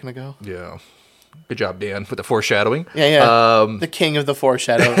dialogue a second ago. Yeah. Good job, Dan, with the foreshadowing. Yeah. The king of the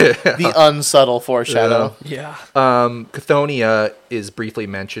foreshadow. The unsubtle foreshadow. Yeah. Chthonia is briefly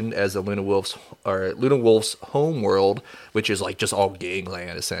mentioned as the Luna Wolf's home world, which is like just all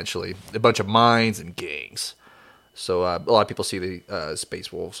gangland, essentially. A bunch of mines and gangs. So a lot of people see the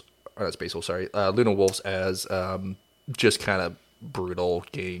Luna Wolves as just kind of brutal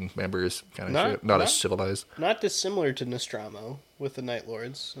gang members, kind of shit. Not as civilized. Not dissimilar to Nostromo with the Night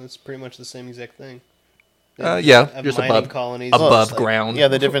Lords. It's pretty much the same exact thing. Just above colonies, above ground. Yeah,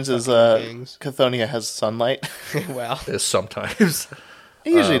 the difference is Chthonia has sunlight. Wow. Sometimes.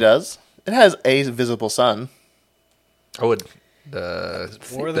 It usually does. It has a visible sun. More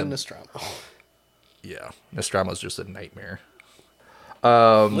than Nostromo. Yeah, Nostromo's just a nightmare.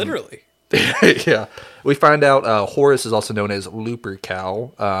 Literally. Yeah. We find out Horus is also known as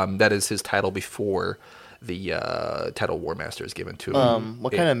Lupercal. That is his title before the title War Master is given to him.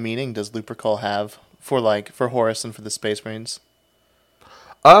 What kind of meaning does Lupercal have for Horus and for the Space Marines?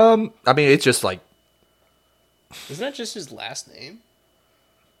 I mean, it's just like... Isn't that just his last name?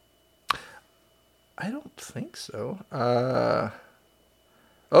 I don't think so.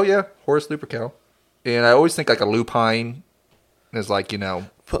 Oh, yeah, Horus Lupercal. And I always think like a lupine is like,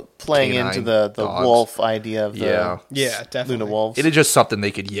 playing into the wolf idea of the definitely. Luna Wolves. It is just something they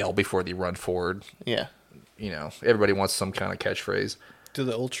could yell before they run forward. Yeah. Everybody wants some kind of catchphrase. Do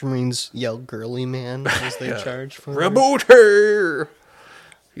the Ultramarines yell girly man as they charge for Reboot her!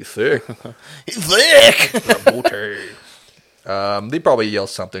 He's thick. He's thick! Reboot her. They probably yell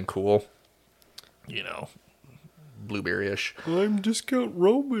something cool. Blueberry-ish. I'm Discount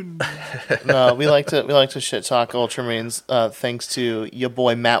Roman. No, we like to shit talk Ultramarines thanks to your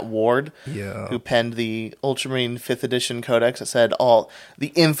boy Matt Ward, who penned the Ultramarine 5th edition codex that said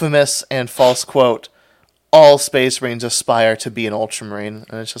the infamous and false quote, all Space Marines aspire to be an Ultramarine.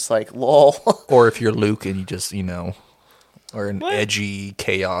 And it's just like, lol. Or if you're Luke and you just, are an edgy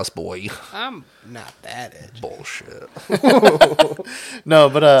chaos boy. I'm not that edgy. Bullshit. No,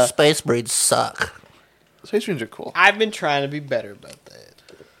 but Space Marines suck. Space Marines are cool. I've been trying to be better about that.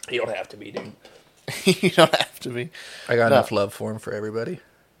 You don't have to be, dude. You don't have to be. I got enough love for them for everybody.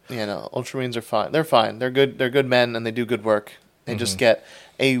 Yeah, no, Ultramarines are fine. They're fine. They're good. They're good men, and they do good work. They just get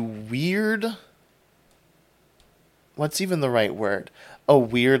a weird... What's even the right word? A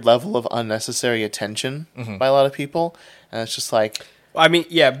weird level of unnecessary attention by a lot of people. And it's just like... I mean,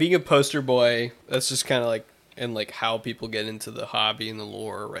 yeah, being a poster boy, that's just kind of like... And like how people get into the hobby and the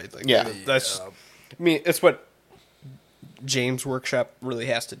lore, right? Like, that's... I mean, it's what James Workshop really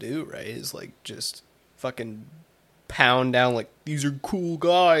has to do, right? Is like just fucking pound down like, these are cool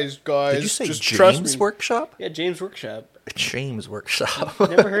guys. Did you say just James Workshop? Yeah, James Workshop. James Workshop.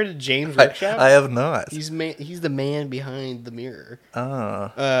 Never heard of James Workshop? I have not. He's the man behind the mirror.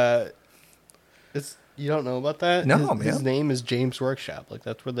 You don't know about that? No, man. His name is James Workshop. Like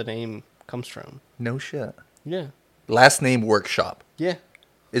that's where the name comes from. No shit. Yeah. Last name Workshop. Yeah.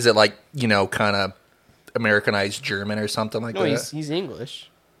 Is it like, kind of Americanized German or something like that? No, he's English.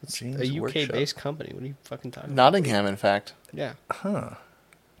 It's James a Workshop. UK-based company. What are you fucking talking about? Nottingham, in fact. Yeah. Huh.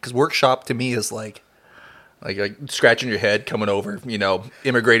 Because Workshop to me is like scratching your head, coming over,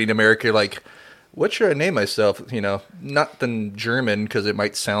 immigrating to America, like, what should I name myself? Nothing German because it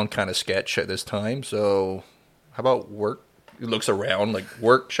might sound kind of sketch at this time. So how about work? He looks around like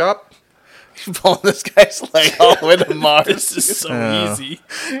Workshop. You're pulling this guy's leg all the way to Mars. This is so easy.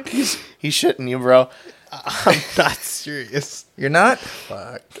 He's shitting you, bro. I'm not serious. You're not?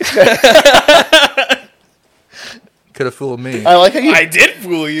 Fuck. Could have fooled me. I like how I did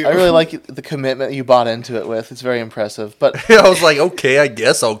fool you. I really like the commitment you bought into it with. It's very impressive. But I was like, okay, I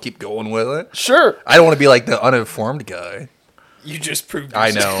guess I'll keep going with it. Sure. I don't want to be like the uninformed guy. You just proved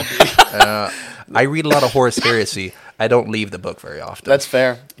I know. I read a lot of Horus Heresy. I don't leave the book very often. That's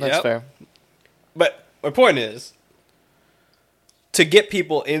fair. That's fair. But my point is, to get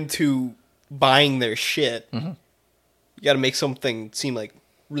people into buying their shit, you got to make something seem like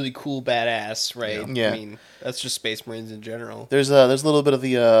really cool, badass, right? Yeah. I mean, that's just Space Marines in general. There's a little bit of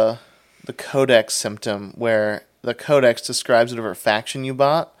the codex symptom where the codex describes whatever faction you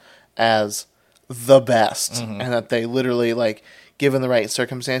bought as the best, and that they literally, like, given the right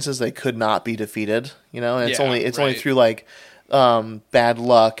circumstances, they could not be defeated. And it's only through like bad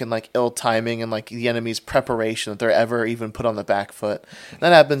luck and like ill timing and like the enemy's preparation that they're ever even put on the back foot. And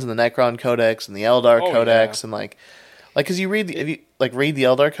that happens in the Necron Codex and the Eldar Codex and like because you read if you read the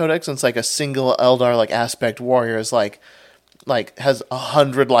Eldar Codex and it's like a single Eldar like aspect warrior is like has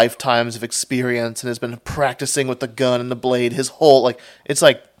 100 lifetimes of experience and has been practicing with the gun and the blade his whole it's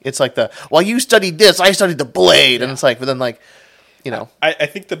like the while you studied this I studied the blade and it's like but then like I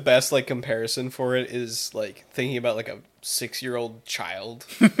think the best like comparison for it is like thinking about like a 6-year-old child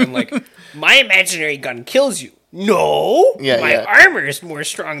and like my imaginary gun kills you. No, my armor is more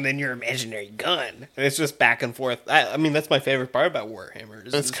strong than your imaginary gun. And it's just back and forth. I mean, that's my favorite part about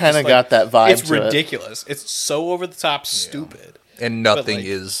Warhammer. It's kind of got that vibe. It's ridiculous. It's so over the top, stupid, and nothing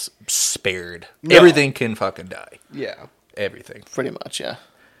is spared. No. Everything can fucking die. Yeah, everything, pretty much. Yeah,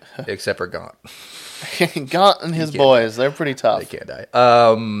 except for Gaunt. Gaunt and his boys, they're pretty tough. They can't die.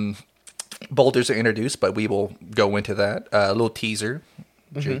 Bolters are introduced, but we will go into that. A little teaser.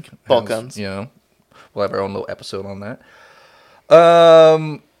 Jake bolt guns. We'll have our own little episode on that.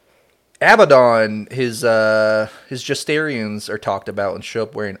 Abaddon, his Justarians are talked about and show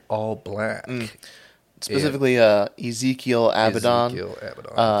up wearing all black. Specifically, Ezekiel Abaddon.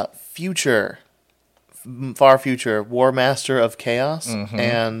 Far future War Master of Chaos,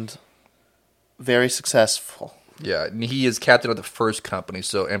 and very successful. Yeah, and he is captain of the first company,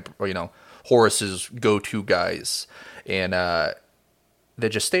 so Horus's go-to guys, and the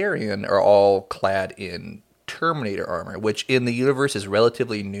Justarian are all clad in Terminator armor, which in the universe is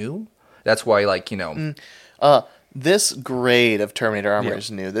relatively new. That's why, this grade of Terminator armor is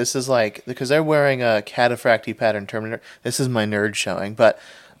new. This is like, because they're wearing a cataphracti pattern Terminator. This is my nerd showing, but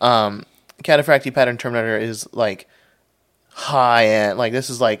cataphracti pattern Terminator is like high end. Like this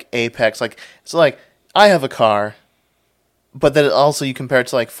is like Apex. Like it's like I have a car. But then also you compare it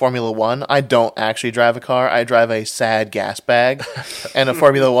to like Formula One. I don't actually drive a car. I drive a sad gas bag. And a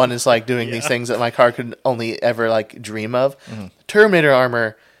Formula One is like doing these things that my car could only ever like dream of. Terminator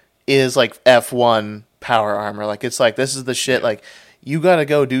armor is like F1 power armor. Like it's like, this is the shit. Like you got to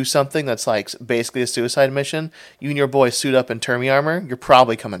go do something that's like basically a suicide mission. You and your boy suit up in Termi armor. You're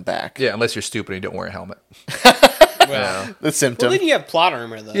probably coming back. Yeah, unless you're stupid and you don't wear a helmet. The symptom. Well, then you have plot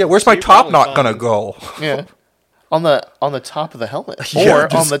armor though. Yeah, where's my top knot going to go? Yeah. On the top of the helmet,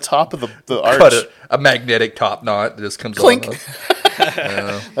 or on the top of the arch. Cut a magnetic top knot that just comes Clink. on.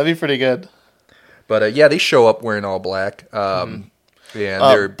 That'd be pretty good. But they show up wearing all black. Black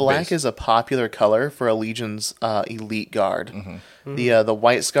is a popular color for a Legion's elite guard. The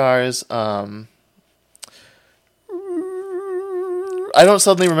White Scars. I don't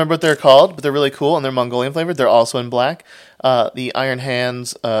suddenly remember what they're called, but they're really cool and they're Mongolian flavored. They're also in black. The Iron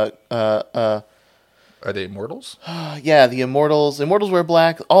Hands. Are they Immortals? Yeah, the Immortals. Immortals wear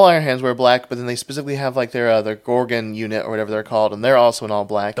black. All Iron Hands wear black, but then they specifically have like their Gorgon unit or whatever they're called, and they're also in all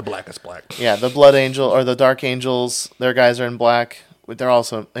black. The blackest black. Yeah, the Blood Angel or the Dark Angels. Their guys are in black. They're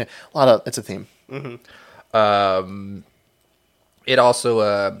also it's a theme. It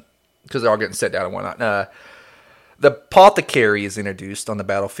also because they're all getting set down and whatnot. The Apothecary is introduced on the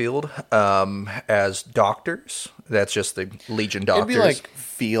battlefield as doctors. That's just the Legion doctors. It'd be like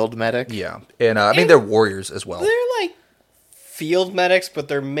field medic. Yeah. And I mean, they're warriors as well. They're like field medics, but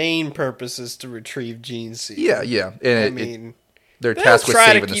their main purpose is to retrieve gene seed. Yeah. And they're they'll tasked with try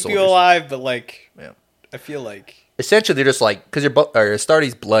saving to the keep soldiers. you alive, but I feel like essentially they're just like, because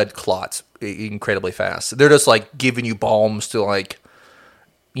Astartes' blood clots incredibly fast. They're just like giving you balms to like,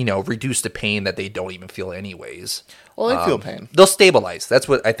 reduce the pain that they don't even feel anyways. Well, they feel pain. They'll stabilize. That's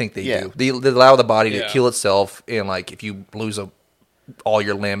what I think they do. They allow the body to heal itself, and like if you lose all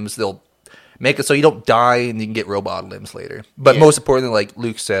your limbs, they'll make it so you don't die and you can get robot limbs later. But most importantly, like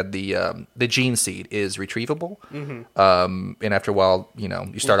Luke said, the gene seed is retrievable. And after a while,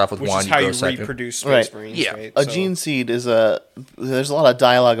 you start off with which one. Is how you you second. reproduce Space Marines. Yeah. Right? A gene seed is there's a lot of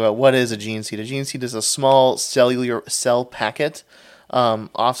dialogue about what is a gene seed. A gene seed is a small cellular cell packet,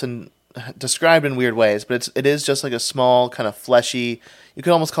 often described in weird ways, but it is just like a small kind of fleshy, you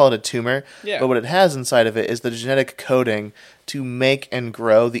could almost call it a tumor, but what it has inside of it is the genetic coding to make and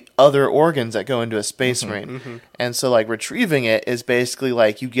grow the other organs that go into a space marine. And so like retrieving it is basically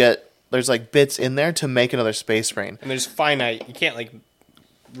like there's like bits in there to make another space marine. And there's finite, you can't like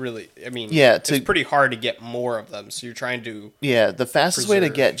really, it's pretty hard to get more of them, so you're trying to the fastest way to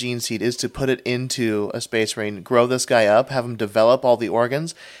get gene seed is to put it into a space marine, grow this guy up, have him develop all the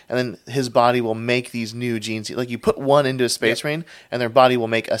organs, and then his body will make these new gene seed. Like you put one into a space marine and their body will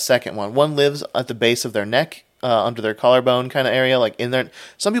make a second one. One lives at the base of their neck, under their collarbone kind of area, like in there.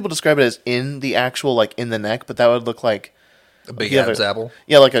 Some people describe it as in the actual, like in the neck, but that would look like a big Adam's apple.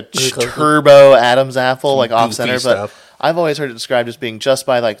 Yeah, like a turbo Adam's apple, like off center. But stuff. I've always heard it described as being just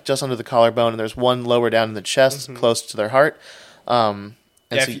just under the collarbone, and there's one lower down in the chest, close to their heart. I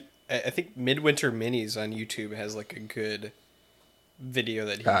think Midwinter Minis on YouTube has like a good video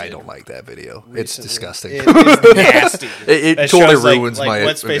that he I did don't like that video. recently. It's disgusting. It is nasty. It That totally shows, ruins my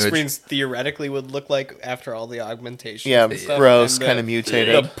what Space image. Marines theoretically would look like after all the augmentation. Yeah, and stuff. gross, And kind of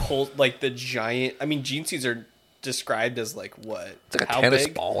mutated. The giant. I mean, gene seeds are described as like what? It's like a How tennis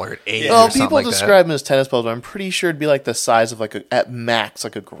big? ball or an egg Yeah. or Well, something people like describe them as tennis balls, but I'm pretty sure it'd be like the size of like at max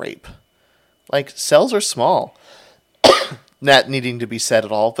like a grape. Like cells are small. Not needing to be said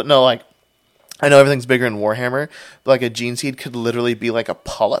at all, but no, like I know everything's bigger in Warhammer, but like a gene seed could literally be like a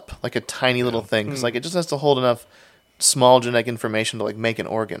polyp, like a tiny little thing, because like it just has to hold enough small genetic information to like make an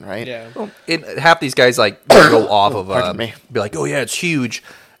organ, right? Yeah. Well, half these guys like go off of Pardon me. be like, oh yeah, it's huge.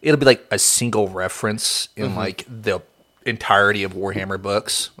 It'll be like a single reference in like the entirety of Warhammer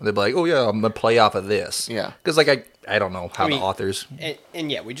books. They'll be like, oh yeah, I'm gonna play off of this. Yeah. because like I don't know how I mean, the authors.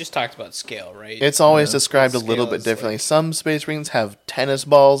 And yeah, we just talked about scale, right? It's always described a Scale little bit is, differently. like- Some Space Marines have tennis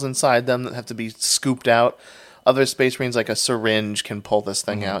balls inside them that have to be scooped out. Other Space Marines, like a syringe, can pull this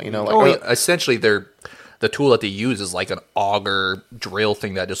thing out. You know, like Oh, yeah, essentially, the tool that they use is like an auger drill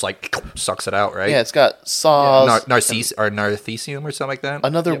thing that just like sucks it out, right? yeah, it's got saws. Narcesium or something like that.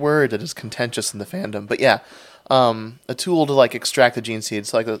 Another word that is contentious in the fandom, but yeah, a tool to like extract the gene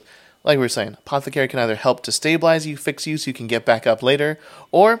seeds. Like we were saying, apothecary can either help to stabilize you, fix you, so you can get back up later,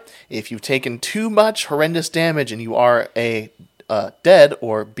 or if you've taken too much horrendous damage and you are dead,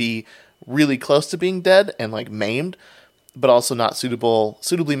 or be really close to being dead and like maimed, but also not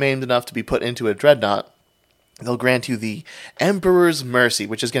suitably maimed enough to be put into a dreadnought, they'll grant you the Emperor's Mercy,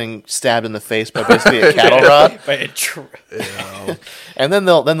 which is getting stabbed in the face by basically a cattle rod. And then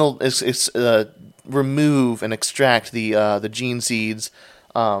they'll remove and extract the gene seeds,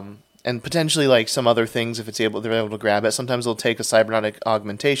 and potentially like some other things if they're able to grab it. Sometimes they'll take a cybernetic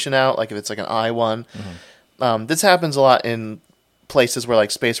augmentation out, like if it's like an eye one. This happens a lot in places where like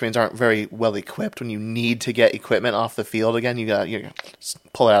Space Marines aren't very well equipped. When you need to get equipment off the field again, you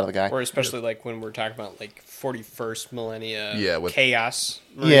pull it out of the guy. Or especially like when we're talking about like 41st millennia with chaos.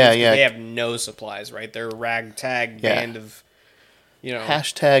 Marines, Yeah. They have no supplies, right? They're a ragtag band of,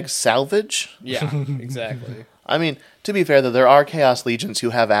 Hashtag salvage. Yeah, exactly. I mean, to be fair, though, there are Chaos Legions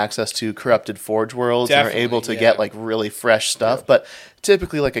who have access to corrupted Forge worlds and are able to get like really fresh stuff. But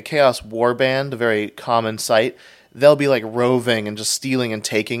typically, like a Chaos Warband, a very common sight, they'll be like roving and just stealing and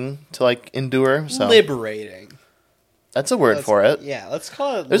taking to like endure. So Liberating. that's a word for it. Yeah, let's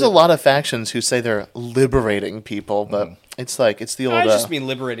call it. There's a lot of factions who say they're liberating people, but it's the old. I just mean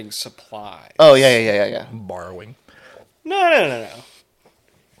liberating supplies. Oh yeah. borrowing. No.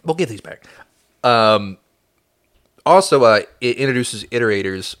 We'll get these back. Also, it introduces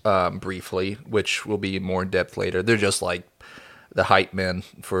iterators briefly, which will be more in depth later. They're just like the hype men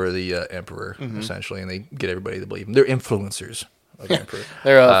for the Emperor, essentially, and they get everybody to believe them. They're influencers of the Emperor.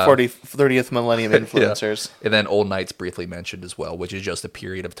 They're 30th millennium influencers. Yeah. And then Old Knights briefly mentioned as well, which is just a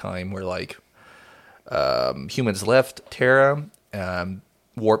period of time where like humans left Terra,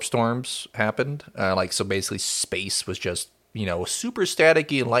 warp storms happened. So basically space was just super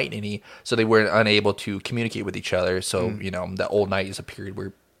staticky and lightning-y, so they were unable to communicate with each other. So, the Old Night is a period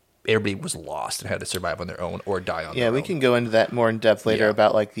where everybody was lost and had to survive on their own or die on their own. Yeah, we can go into that more in depth later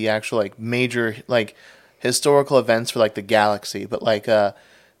about like the actual like major like historical events for like the galaxy. But like the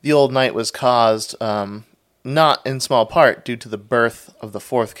Old Night was caused not in small part due to the birth of the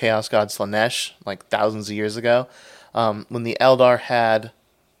fourth Chaos God Slanesh, like thousands of years ago, when the Eldar had,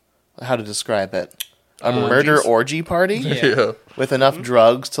 how to describe it, a murder orgy party with enough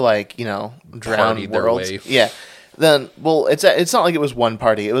drugs to like drown worlds. Yeah. Then it's not like it was one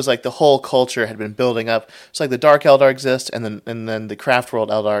party. It was like the whole culture had been building up. It's like the Dark Eldar exist, and then the Craft World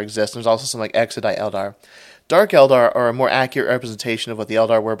Eldar exists. And there's also some like Exodite Eldar. Dark Eldar are a more accurate representation of what the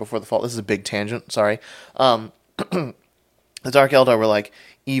Eldar were before the fall. This is a big tangent. Sorry. The Dark Eldar were like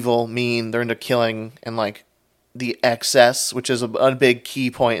evil, mean. They're into killing and like the excess, which is a big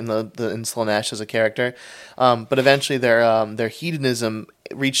key point in in Slanesh as a character. But eventually their hedonism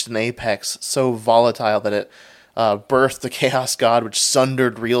reached an apex so volatile that it birthed the Chaos God, which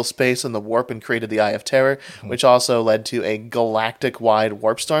sundered real space in the warp and created the Eye of Terror, which also led to a galactic-wide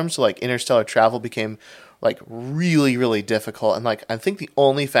warp storm. So like interstellar travel became like really, really difficult. And like I think the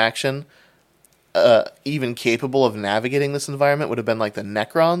only faction even capable of navigating this environment would have been like the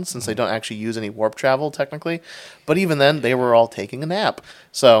Necrons, since they don't actually use any warp travel technically. But even then, they were all taking a nap.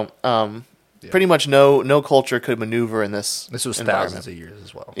 So pretty much no culture could maneuver in this. This was thousands of years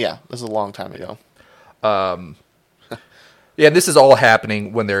as well. Yeah, this is a long time ago. This is all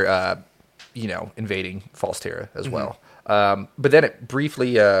happening when they're invading False Terra as well. But then it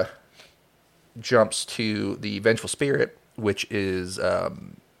briefly jumps to the Vengeful Spirit, which is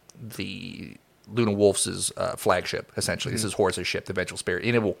the Luna Wolf's flagship, essentially. This is Horus's ship, the Vengeful Spirit,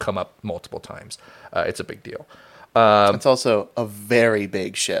 and it will come up multiple times. It's a big deal. It's also a very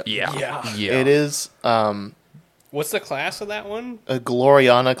big ship. Yeah. It is. What's the class of that one? A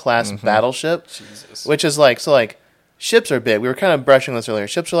Gloriana class battleship, Jesus. which is ships are big. We were kind of brushing this earlier.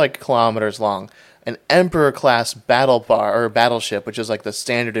 Ships are like kilometers long. An Emperor class battleship, which is like the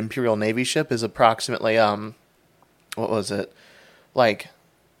standard Imperial Navy ship, is approximately what was it? Like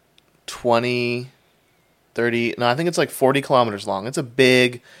 20, 30, no, I think it's like 40 kilometers long. It's a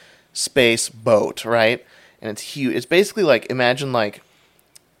big space boat, right? And it's huge. It's basically like, imagine like,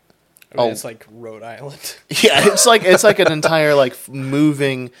 It's like Rhode Island. yeah, it's like an entire like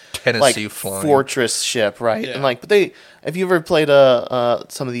moving Tennessee like flying fortress ship, right? Yeah. And like, but if you ever played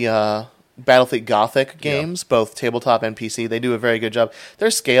some of the Battlefleet Gothic games, both tabletop and PC, they do a very good job.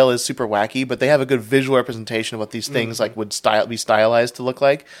 Their scale is super wacky, but they have a good visual representation of what these things like would be stylized to look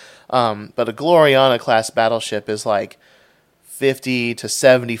like. But a Gloriana class battleship is like 50 to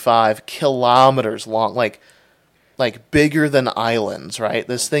 75 kilometers long, like bigger than islands, right?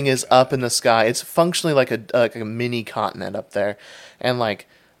 This thing is up in the sky. It's functionally like a mini continent up there, and like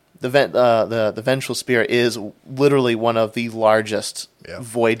the Vengeful Spirit is literally one of the largest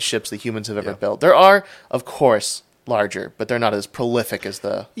void ships that humans have ever built. There are, of course, larger, but they're not as prolific as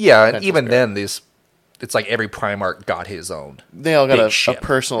the and even then, it's like every Primarch got his own. They all got big a ship.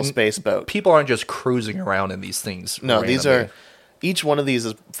 personal space boat. People aren't just cruising around in these things. No, randomly. each one of these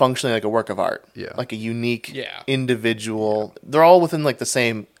is functionally like a work of art. Yeah. Like a unique Yeah. individual. They're all within like the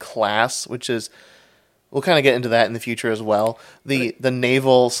same class, which is, we'll kind of get into that in the future as well. The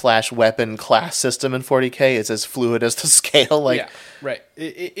naval/weapon class system in 40K is as fluid as the scale. Like, yeah, right.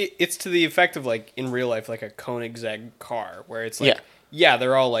 It's to the effect of like in real life, like a Koenigsegg car, where it's like,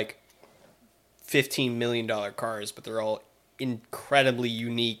 they're all like $15 million cars, but they're all incredibly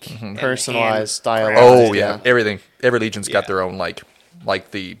unique, and personalized, stylized. Oh yeah, everything. Every legion's got their own like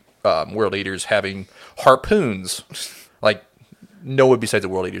the world leaders having harpoons. Like no one besides the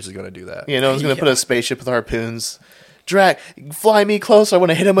world leaders is going to do that. Yeah, no one's going to put a spaceship with harpoons. Drag, fly me closer. I want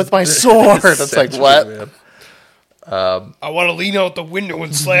to hit him with my sword. That's like, what? Man. I want to lean out the window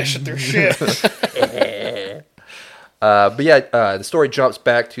and slash at their ship. But yeah, the story jumps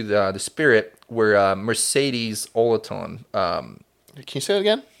back to the Spirit, where Mercedes Olaton. Can you say it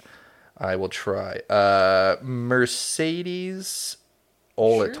again? I will try. Mercedes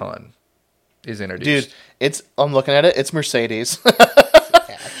Olaton is introduced. Dude, I'm looking at it. It's Mercedes.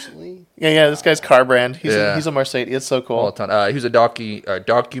 Actually, yeah. This guy's car brand. He's a Mercedes. It's so cool. Olaton. He was a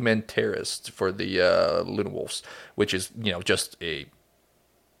documentarist for the Luna Wolves, which is just a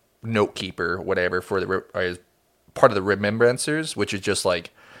note keeper, whatever, for the part of the Remembrancers, which is just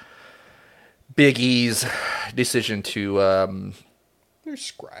like Big E's decision to they're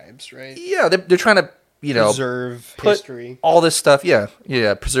scribes, right? yeah, they're trying to Preserve put history. all this stuff,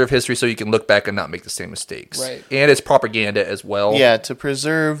 preserve history so you can look back and not make the same mistakes, Right? And it's propaganda as well. Yeah, to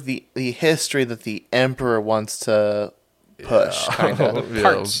preserve the history that the Emperor wants to push, kind of.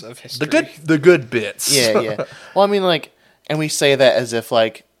 Parts of history. the good bits. Yeah. Well, I mean, like, and we say that as if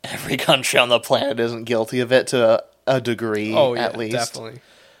like every country on the planet isn't guilty of it to a degree, at least. Definitely.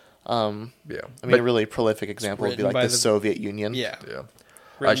 Yeah. I mean, a really prolific example would be like by the Soviet Union. Yeah. Yeah.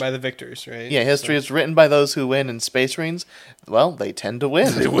 Written by the victors, right? Yeah, history is written by those who win, and Space Marines, well, they tend to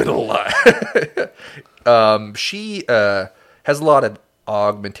win. They win a lot. She has a lot of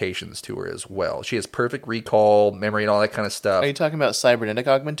augmentations to her as well. She has perfect recall, memory, and all that kind of stuff. Are you talking about cybernetic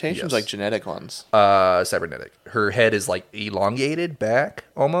augmentations, Yes. like genetic ones? Cybernetic. Her head is like elongated back,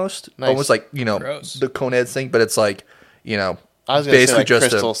 almost. Nice. Almost like, Gross. the Coneheads thing, but it's like, I was going to say basically like just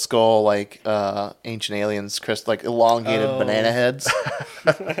crystal skull, like ancient aliens, like elongated banana heads.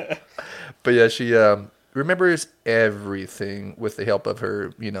 But yeah, she remembers everything with the help of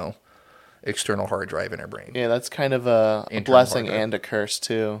her, external hard drive in her brain. Yeah, that's kind of a Internal blessing hard drive. and a curse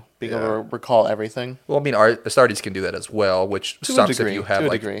too, being able to recall everything. Well, I mean, Astartes can do that as well, which To a sucks degree, if you have to a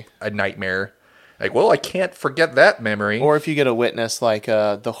like degree. a nightmare. Like, well, I can't forget that memory. Or if you get to witness like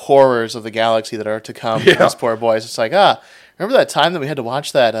the horrors of the galaxy that are to come, Yeah. those poor boys. It's like, remember that time that we had to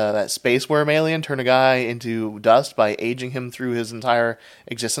watch that space worm alien turn a guy into dust by aging him through his entire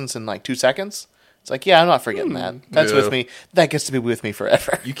existence in like 2 seconds? It's like, yeah, I'm not forgetting that. That's with me. That gets to be with me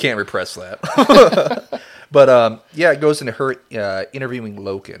forever. You can't repress that. But it goes into her interviewing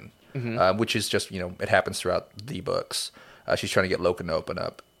Loken, which is just, it happens throughout the books. She's trying to get Loken to open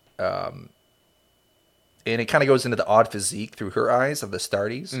up. And it kind of goes into the odd physique through her eyes of the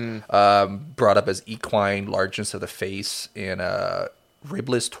Astartes, brought up as equine largeness of the face and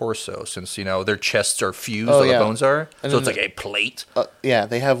ribless torso, since their chests are fused, all the bones are. And so it's then like a plate. Yeah,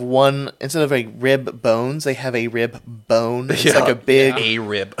 they have one, instead of a rib bones, they have a rib bone. It's like a big... a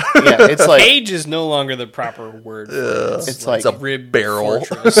rib. Yeah, it's like... Cage is no longer the proper word for it. It's like a rib barrel.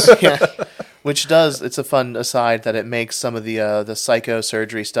 fortress. Yeah. It's a fun aside that it makes some of the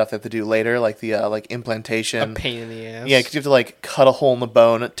psychosurgery stuff they have to do later, like the like implantation. A pain in the ass. Yeah, because you have to like cut a hole in the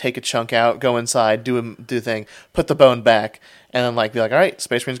bone, take a chunk out, go inside, do a thing, put the bone back, and then like be like, all right,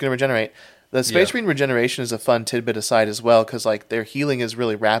 Space Marine's gonna regenerate. The Space Marine regeneration is a fun tidbit aside as well, because like their healing is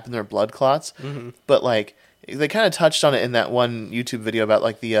really rapid in their blood clots, but like they kind of touched on it in that one YouTube video about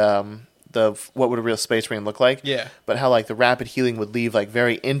like the what would a real Space Marine look like. Yeah. But how like the rapid healing would leave like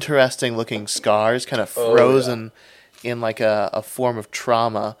very interesting looking scars, kind of frozen in like a form of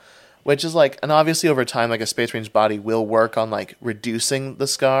trauma, which is like, and obviously over time like a Space Marine's body will work on like reducing the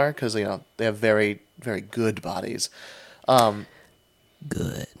scar because you know they have very very good bodies.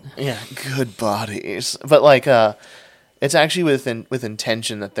 Good. Yeah, good bodies. But like it's actually with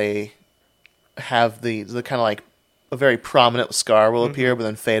intention that they have the kind of like a very prominent scar will appear, but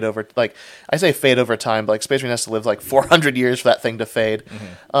then fade over. Like I say, fade over time. But like Space Marine has to live like 400 years for that thing to fade.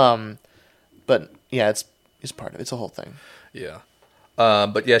 But yeah, it's part of it. It's a whole thing. Yeah.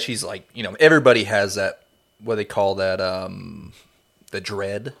 But yeah, she's like, you know, everybody has that. What they call that? The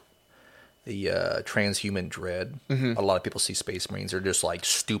dread, the transhuman dread. A lot of people see Space Marines are just like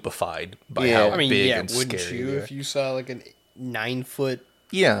stupefied by how big and wouldn't scary you they are. if you saw like a 9-foot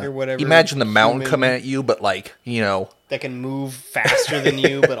Yeah, or whatever? imagine the mountain human coming at you, but like, you know, that can move faster than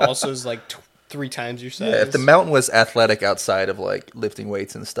you, but also is like 3 times your size. yeah, if the mountain was athletic outside of like lifting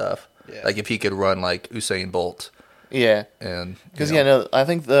weights and stuff, Yeah. like if he could run like Usain Bolt, Yeah. and Because I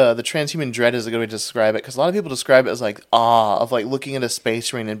think the transhuman dread is a good way to describe it. Because a lot of people describe it as like awe of like looking at a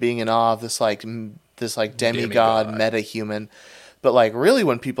Space Marine and being in awe of this like demigod meta-human. But like really,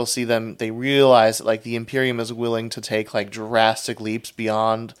 when people see them, they realize that like the Imperium is willing to take like drastic leaps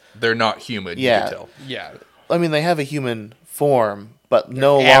beyond. they're not human. Yeah. You can tell. Yeah. I mean, they have a human form, but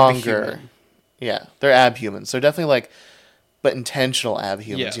no longer. abhuman. Yeah, they're abhumans. They're definitely like, but intentional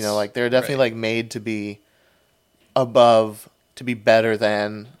abhumans. Yes, You know, like they're definitely right. like made to be above, to be better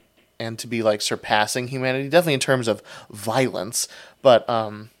than, and to be like surpassing humanity. Definitely in terms of violence, but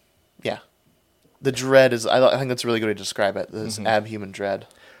yeah, the dread is. I think that's a really good way to describe it. This abhuman dread.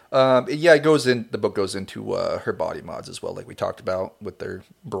 Yeah, it goes in. The book goes into her body mods as well, like we talked about with their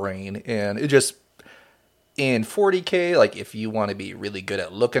brain, and it just in 40K. Like if you want to be really good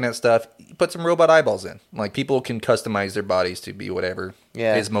at looking at stuff, you put some robot eyeballs in. Like people can customize their bodies to be whatever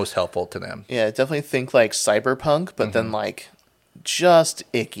is most helpful to them. Yeah, definitely think like cyberpunk, but then like just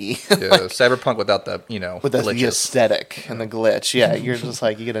icky. Yeah, cyberpunk without the With the glitches. aesthetic and the glitch. Yeah, you're just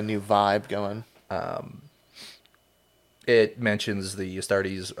like, you get a new vibe going. It mentions the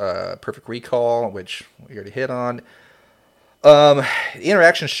Astartes perfect recall, which we already hit on. The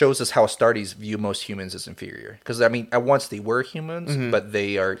interaction shows us how Astartes view most humans as inferior. Because, I mean, at once they were humans, but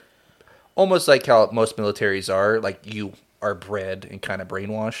they are almost like how most militaries are. Like, you are bred and kind of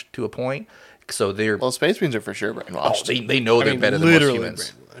brainwashed to a point. So they're... Well, Space Marines are for sure oh, brainwashed. they know they're better than most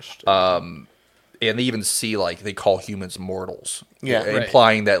humans. brainwashed. And they even see, like, they call humans mortals. Yeah. Right.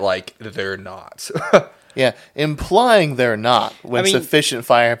 Implying that, like, they're not. Yeah, implying they're not when I mean- sufficient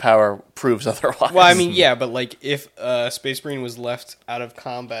firepower proves otherwise. Well, I mean, yeah, but like if a Space Marine was left out of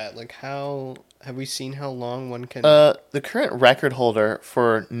combat, like how have we seen how long one can? the current record holder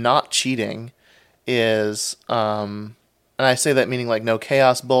for not cheating is, and I say that meaning like no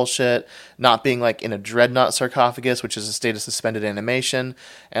chaos bullshit, not being like in a dreadnought sarcophagus, which is a state of suspended animation,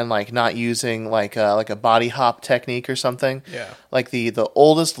 and like not using like a body hop technique or something. Yeah. Like the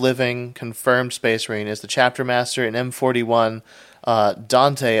oldest living confirmed Space Marine is the Chapter Master in M41,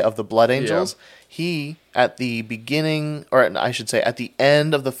 Dante of the Blood Angels. Yeah. He, at the beginning, or I should say, at the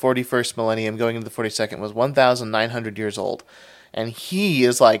end of the 41st millennium, going into the 42nd, was 1,900 years old. And he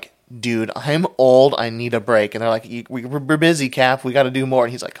is like, dude, I'm old, I need a break. And they're like, we're busy, Cap, we got to do more.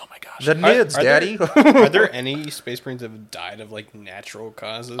 And he's like, oh my gosh. The nids, are daddy. Are there any Space Marines that have died of like natural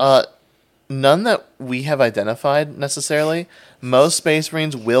causes? None that we have identified necessarily. Most Space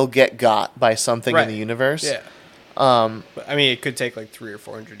Marines will get got by something in the universe. Yeah. But, I mean, it could take like 300 or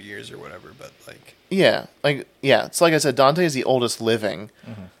 400 years or whatever, but like. Yeah, so like I said, Dante is the oldest living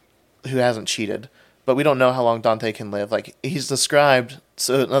who hasn't cheated, but we don't know how long Dante can live. Like he's described,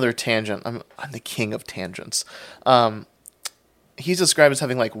 so another tangent. I'm the king of tangents. He's described as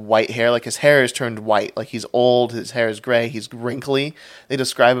having like white hair, like his hair is turned white, like he's old, his hair is gray, he's wrinkly. They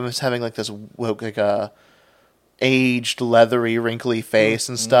describe him as having like this like a aged, leathery, wrinkly face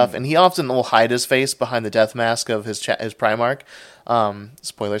and stuff, and he often will hide his face behind the death mask of his Primarch.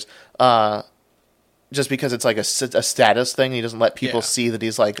 Spoilers. Just because it's like a status thing, he doesn't let people see that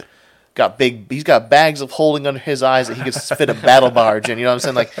he's like he's got bags of holding under his eyes that he could fit a battle barge in. You know what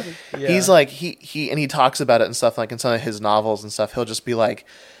I'm saying? Like he's like he talks about it and stuff. Like in some of his novels and stuff, he'll just be like,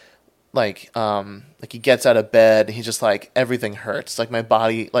 like he gets out of bed, and he's just like, everything hurts. Like my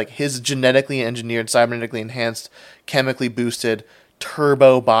body, like his genetically engineered, cybernetically enhanced, chemically boosted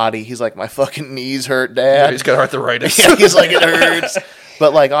turbo body. He's like, my fucking knees hurt, Dad. Yeah, he's got arthritis. Yeah, he's like, it hurts.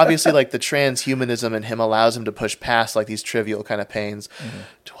 But like obviously like the transhumanism in him allows him to push past like these trivial kind of pains.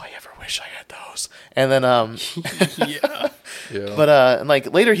 Do I ever wish I had those? And then Yeah. Yeah. but and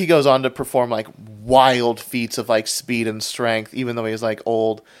like later he goes on to perform like wild feats of like speed and strength, even though he's like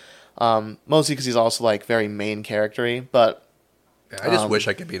old. Mostly because he's also like very main charactery. But Yeah, I just wish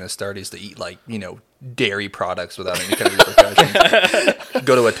I could be in Astartes to eat like, dairy products without any kind of repercussion.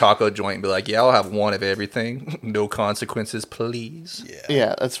 Go to a taco joint and be like, yeah, I'll have one of everything. No consequences, please.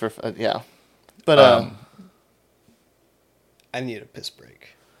 yeah, that's for yeah. But I need a piss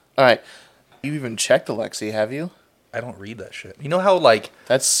break. all right, you even checked Alexi, have you? I don't read that shit. You know how like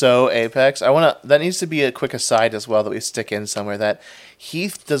That's so Apex. That needs to be a quick aside as well that we stick in somewhere, that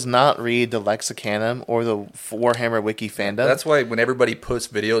Heath does not read the Lexicanum or the Warhammer Wiki fandom. that's why when everybody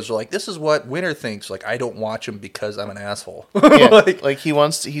posts videos, they're like, "This is what Winter thinks." Like, I don't watch them because I'm an asshole. Yeah, like he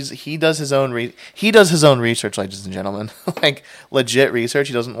wants to, he does his own research, ladies and gentlemen. Like legit research.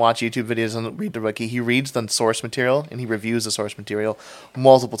 He doesn't watch YouTube videos, doesn't read the wiki. He reads the source material and he reviews the source material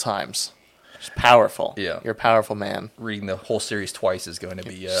multiple times. It's powerful. Yeah. You're a powerful man. Reading the whole series twice is going to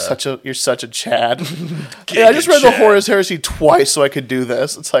be You're such a Chad. Yeah, I just read the Chad. Horus Heresy twice so I could do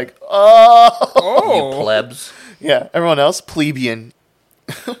this. It's like, you plebs. yeah. Everyone else, plebeian.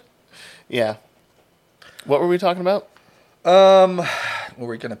 Yeah. What were we talking about?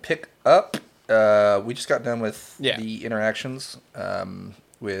 We're going to pick up. We just got done with Yeah. the interactions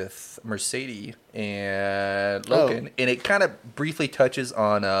with Mercedes and Logan, and it kind of briefly touches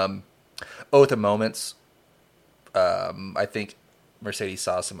on Oath of Moments. I think Mercedes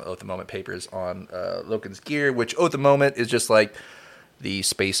saw some Oath of Moment papers on Logan's gear, which Oath of Moment is just like the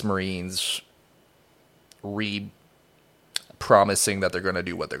Space Marines promising that they're going to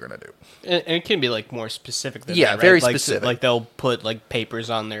do what they're going to do. And it can be like more specific than Yeah, that, right? very Like, specific. Like they'll put like papers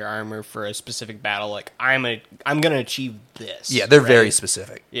on their armor for a specific battle. Like I'm gonna achieve this. Yeah, they're right? very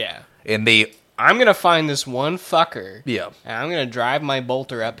specific. Yeah. And they, I'm gonna find this one fucker. yeah, And I'm gonna drive my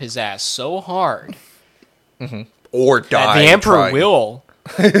bolter up his ass so hard or that die. the Emperor trying. will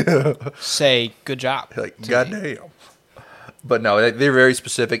say, "Good job." Like, to me. goddamn. But no, they're very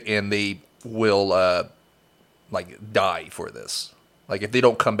specific, and they will like die for this. Like if they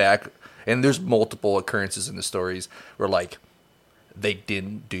don't come back, and there's multiple occurrences in the stories where like they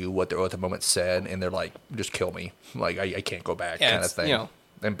didn't do what their Oath of Moment said, and they're like, just kill me. Like I can't go back, Yeah, kind of it's, thing. you know.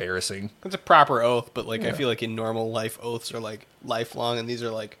 Embarrassing. It's a proper oath, but like I feel like in normal life oaths are like lifelong, and these are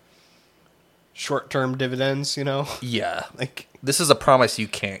like short-term dividends. You know, Yeah, like this is a promise you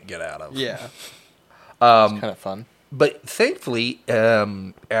can't get out of. yeah. It's kind of fun. But thankfully,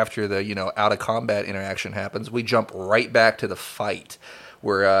 after the out of combat interaction happens, we jump right back to the fight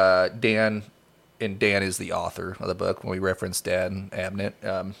where Dan is the author of the book. When we reference Dan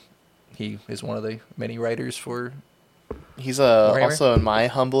Abnett, he is one of the many writers for. He's Warhammer? also, in my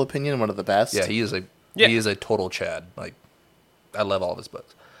humble opinion, one of the best. Yeah, he is Yeah. he is a total Chad. Like, I love all of his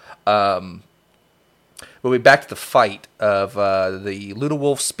books. But we back to the fight of the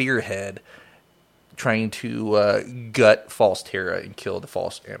Ludewolf Spearhead trying to gut False Terra and kill the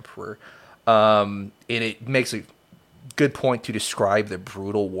False Emperor. And it makes a good point to describe the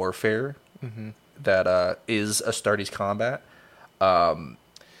brutal warfare that is Astartes combat.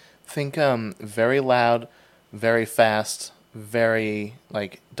 Think very loud, very fast, very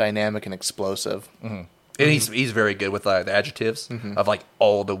like dynamic and explosive. And he's very good with the adjectives of like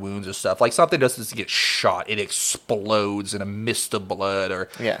all the wounds and stuff. Like something doesn't get shot, it explodes in a mist of blood, or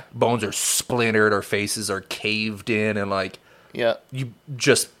Yeah. bones are splintered, or faces are caved in, and like Yeah. you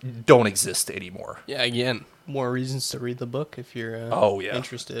just don't exist anymore. Yeah, again, more reasons to read the book if you're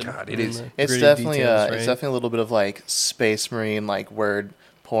interested. God, it in is. the It's gritty definitely details, it's right? definitely a little bit of like Space Marine like word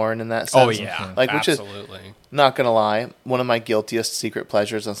porn in that sense. Oh yeah, Like which is absolutely. not gonna lie, one of my guiltiest secret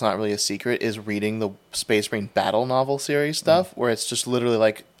pleasures that's not really a secret is reading the Space Marine battle novel series stuff, where it's just literally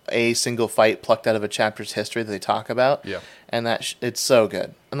like a single fight plucked out of a chapter's history that they talk about. Yeah. And that it's so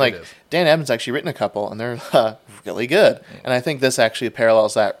good. And like is. Dan Evans actually written a couple, and they're really good. And I think this actually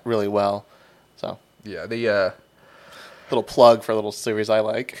parallels that really well. So Yeah, the little plug for a little series I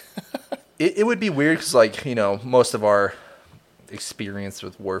like. it would be weird because like most of our experience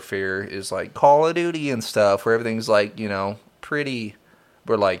with warfare is like Call of Duty and stuff, where everything's like pretty.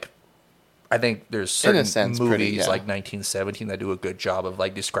 We're like, I think there's In certain a sense, movies pretty, yeah. like 1917 that do a good job of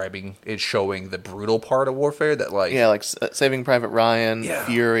like describing it, showing the brutal part of warfare. That like Yeah, like Saving Private Ryan, Yeah.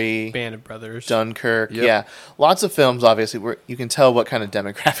 Fury, Band of Brothers. Dunkirk. Yep. Yeah, lots of films. Obviously, where you can tell what kind of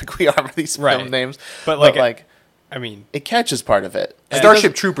demographic we are with these Right. film names. But, But like, I mean, it catches part of it. And it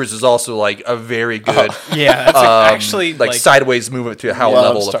Starship Troopers is also like a very good yeah, that's actually like sideways movement to how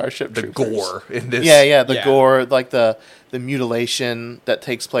Love level Starship of the Troopers. gore in this. Yeah, the Yeah. gore, like the mutilation that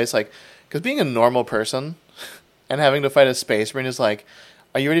takes place, like because being a normal person and having to fight a space marine is like,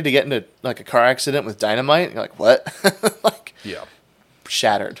 are you ready to get into like a car accident with dynamite? And you're like, what? Like Yeah.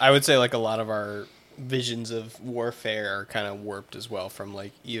 shattered. I would say like a lot of our visions of warfare are kind of warped as well from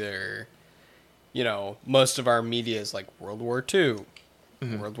like either, you know, most of our media is like World War II,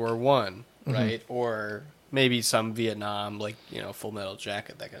 World War One, right? Or maybe some Vietnam, like, you know, Full Metal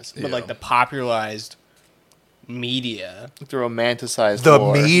Jacket, that kind of stuff. But Yeah. like the popularized media, The romanticized The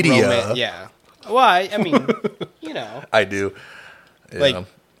war. media. yeah. Well, I mean, you know, I do. Like- Yeah.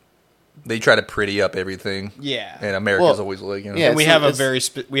 They try to pretty up everything. yeah. And America's Well, always like, you know. yeah, And we it's- have a it's-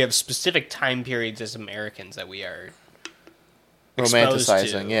 very we have specific time periods as Americans that we are exposed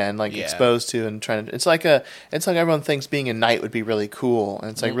romanticizing, to. yeah, and like Yeah. exposed to and trying to. It's like everyone thinks being a knight would be really cool, and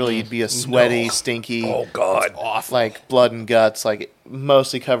it's like really you'd be a sweaty, No. stinky, Oh God. awful. like blood and guts, like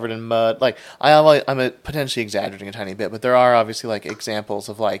mostly covered in mud. Like I'm potentially exaggerating a tiny bit, but there are obviously like examples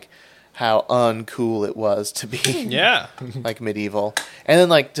of like how uncool it was to be yeah. like medieval, and then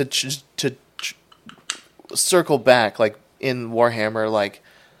like to circle back like in Warhammer, like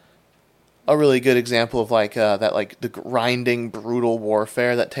a really good example of like that like the grinding brutal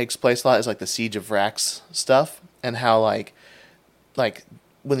warfare that takes place a lot is like the Siege of Rax stuff, and how like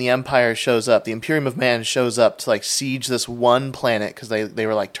when the Empire shows up, the Imperium of Man shows up to like siege this one planet because they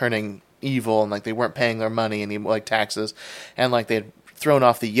were like turning evil and like they weren't paying their money and like taxes, and like they had thrown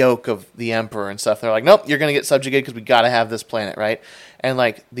off the yoke of the Emperor and stuff. They're like, nope, you're gonna get subjugated because we gotta have this planet, right? And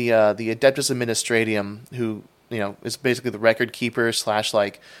like the Adeptus Administratium, who you know is basically the record keeper /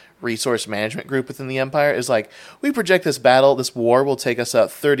 like resource management group within the Empire, is like, we project this war will take us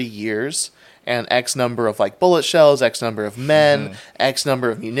 30 years and X number of like bullet shells, X number of men, X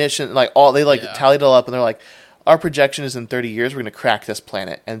number of munitions, like all they like Yeah. tallied it all up, and they're like, our projection is in 30 years we're going to crack this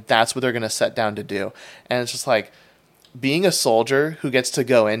planet, and that's what they're going to set down to do. And it's just like being a soldier who gets to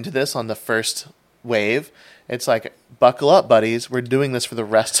go into this on the first wave. It's like, buckle up, buddies. We're doing this for the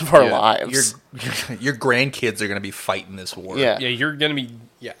rest of our lives. Your grandkids are going to be fighting this war. Yeah. Yeah, you're gonna be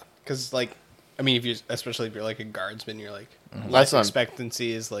because like, I mean, especially if you're like a guardsman, you're like That's life what I'm-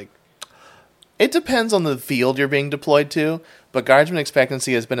 expectancy is like It depends on the field you're being deployed to, but guardsman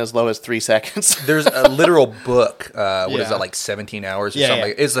expectancy has been as low as 3 seconds. There's a literal book. What is Yeah. that, like 17 hours or Yeah, something?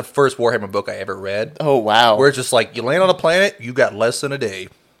 yeah. It's the first Warhammer book I ever read. Oh, wow. Where it's just like, you land on a planet, you got less than a day.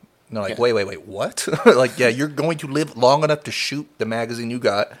 And they're like, Yeah. wait, what? Like, yeah, you're going to live long enough to shoot the magazine you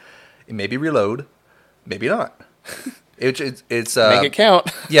got, and maybe reload, maybe not. It's Make it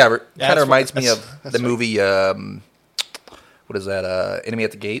count. yeah, kind that's of reminds what- me of that's the movie. What is that? Enemy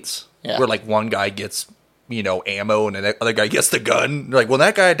at the Gates, Yeah. where like one guy gets ammo and the other guy gets the gun. They're like, when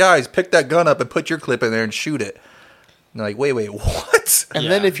that guy dies, pick that gun up and put your clip in there and shoot it. And they're like, wait, what? And Yeah.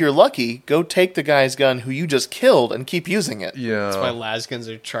 then if you're lucky, go take the guy's gun who you just killed and keep using it. Yeah, that's why lasguns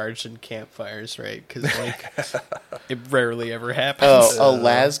are charged in campfires, right? Because like it rarely ever happens. Oh, a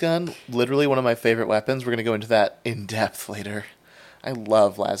lasgun, literally one of my favorite weapons. We're going to go into that in depth later. I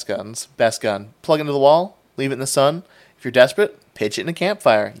love lasguns. Best gun. Plug it into the wall, leave it in the sun. If you're desperate, pitch it in a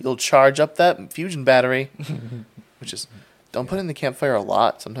campfire. You'll charge up that fusion battery, which is, don't put it in the campfire a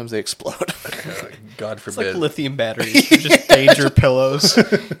lot. Sometimes they explode. God It's like forbid. lithium batteries. They're just danger pillows.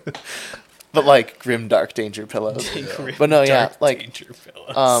 But like grim dark danger pillows. But no, yeah, Dark like danger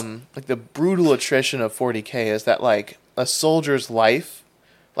pillows. like the brutal attrition of 40K is that like a soldier's life,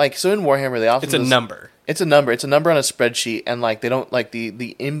 like so in Warhammer they often it's a number. It's a number. It's a number on a spreadsheet, and like they don't like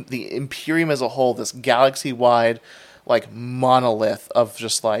the Imperium as a whole, this galaxy wide like monolith of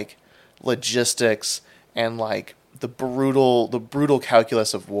just like logistics and like the brutal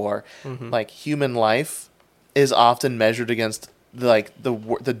calculus of war. Like human life is often measured against like the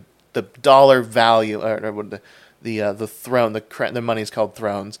dollar value or what the throne, the money is called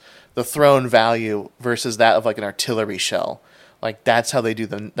thrones, the throne value versus that of like an artillery shell. Like that's how they do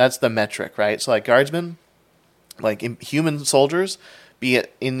that's the metric, right? So like guardsmen, like human soldiers, be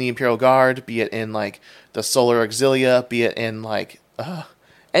it in the Imperial Guard, be it in like the Solar Auxilia, be it in like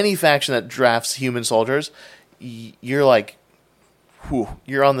any faction that drafts human soldiers, you're like,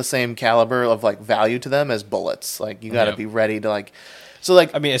 you're on the same caliber of like value to them as bullets. Like you got to Yep. be ready to like, so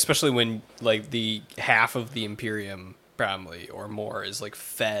like I mean, especially when like the half of the Imperium probably or more is like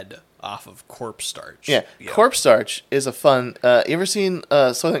fed off of corpse starch. Yeah, corpse starch is a fun. You ever seen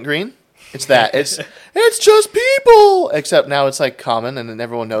Soylent Green? It's that. It's just people. Except now it's like common and then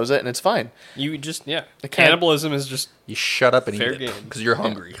everyone knows it and it's fine. You just cannibalism is just You shut up and fair eat it game. because you're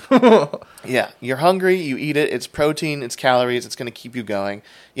hungry. Yeah, you're hungry. You eat it. It's protein. It's calories. It's gonna keep you going.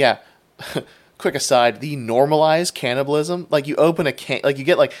 Yeah. Quick aside: the normalized cannibalism, like you open a can, like you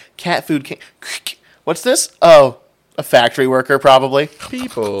get like cat food. What's this? Oh, a factory worker probably.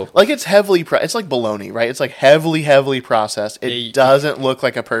 People. Like it's heavily, it's like bologna, right? It's like heavily processed. It doesn't look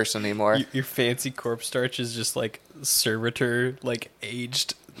like a person anymore. Your fancy corpse starch is just like servitor, like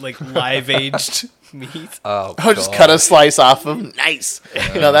aged, like live aged meat. Oh, just cut a slice off of them. Nice.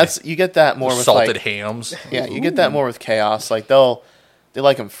 You get that more with salted like, hams. Yeah, you get that more with Chaos. Like they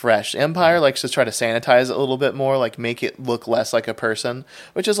like them fresh. Empire likes to try to sanitize it a little bit more, like make it look less like a person,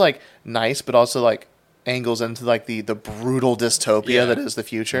 which is like nice, but also like angles into like the brutal dystopia that is the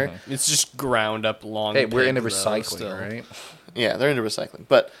future. Mm-hmm. It's just ground up long. Hey, we're into recycling, right? Yeah, they're into recycling.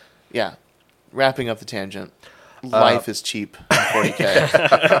 But yeah, wrapping up the tangent, life is cheap in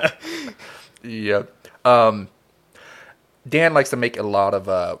 40K. Yep. Dan likes to make a lot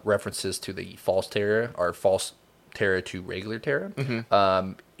of references to the false Terra or false Terra to regular Terra.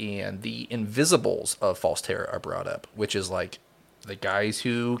 Mm-hmm. And the invisibles of false Terra are brought up, which is like the guys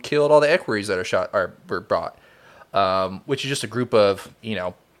who killed all the equerries that were brought, which is just a group of,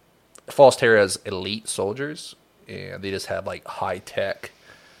 false Terra's elite soldiers, and they just have like high tech.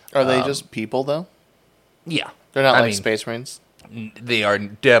 Are they just people though? Yeah. They're not Space Marines? They are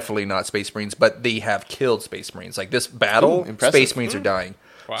definitely not Space Marines, but they have killed Space Marines. Like this battle, Space Marines are dying.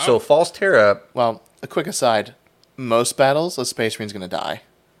 Wow. So false Terra... Well, a quick aside, most battles, a Space Marine's going to die.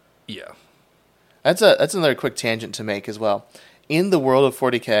 Yeah. That's another quick tangent to make as well. In the world of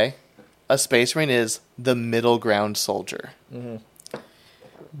 40K, a Space Marine is the middle ground soldier. Mm-hmm.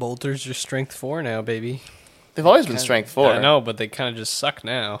 Bolters are strength 4 now, baby. They've always been strength 4. I know, but they kind of just suck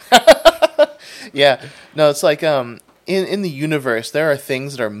now. Yeah. No, it's like in the universe, there are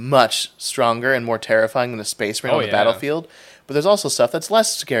things that are much stronger and more terrifying than a Space Marine on the battlefield. But there's also stuff that's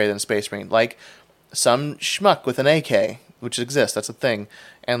less scary than a Space Marine. Like some schmuck with an AK, which exists. That's a thing.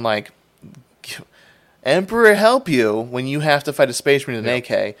 And like... Emperor help you when you have to fight a Space Marine with an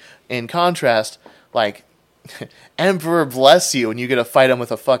AK. In contrast, like, Emperor bless you when you get to fight him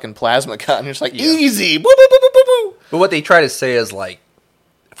with a fucking plasma gun. You're just like, easy! Boo, boo, boo, boo, boo, boo. But what they try to say is, like,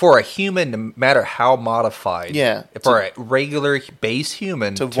 for a human, no matter how modified, for a regular base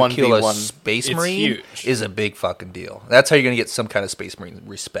human to kill a Space Marine is a big fucking deal. That's how you're going to get some kind of Space Marine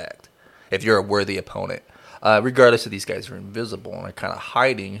respect, if you're a worthy opponent. Regardless of these guys are invisible and are kind of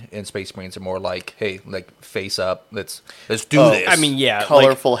hiding, and Space Marines are more like, hey, like face up, let's do this. I mean, yeah,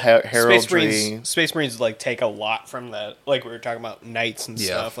 colorful like, heraldry. Space Marines like take a lot from that, like we were talking about knights and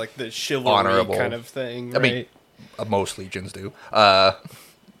stuff, like the chivalry kind of thing. Right? I mean, most legions do.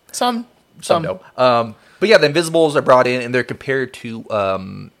 Some don't. But yeah, the invisibles are brought in, and they're compared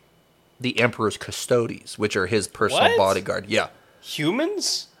to the Emperor's custodies, which are his personal bodyguard. Yeah,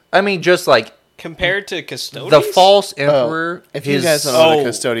 humans. I mean, just like. Compared to custodies? The false emperor... if you guys don't know what a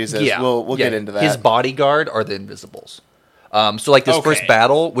custodies is, we'll get into that. His bodyguard are the invisibles. So like this first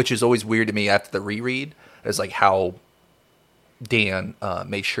battle, which is always weird to me after the reread, is like how Dan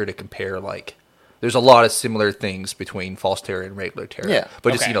made sure to compare, like... There's a lot of similar things between false Terra and regular Terra.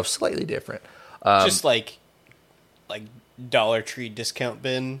 But just, slightly different. Just like Dollar Tree discount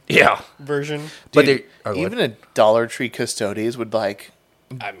bin version. Dude, but even a Dollar Tree custodies would like...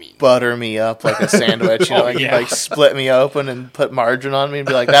 butter me up like a sandwich, like split me open and put margarine on me and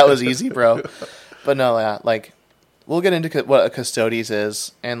be like, that was easy, bro. But no, like, we'll get into what a custodies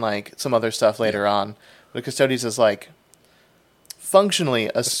is and like some other stuff later on. But a custodies is like functionally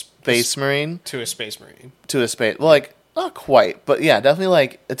a Space Marine to a Space Marine well, like not quite, but yeah, definitely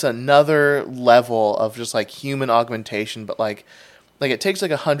like it's another level of just like human augmentation. But like it takes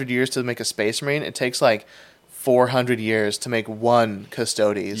like 100 years to make a Space Marine. It takes like 400 years to make one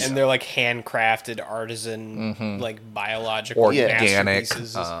custodies. And they're like handcrafted artisan, like biological organic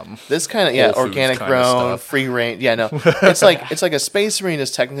masterpieces. This kind of organic grown, free range. Yeah, no. It's like a Space Marine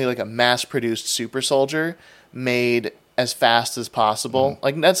is technically like a mass produced super soldier made as fast as possible.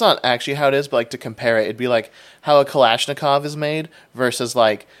 Like that's not actually how it is, but like to compare it, it'd be like how a Kalashnikov is made versus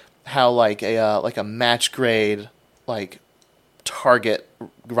like how like a match grade like target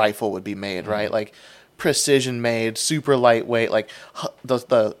rifle would be made, right? Like precision made, super lightweight, like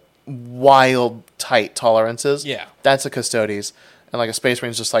the wild tight tolerances. Yeah, that's a custodies, and like a Space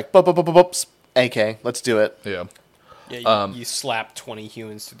Marine's just like boop, AK, let's do it. Yeah. Yeah, you slap 20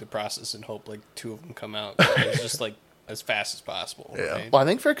 humans through the process and hope like 2 of them come out. It's just like as fast as possible. Yeah. Right? Well, I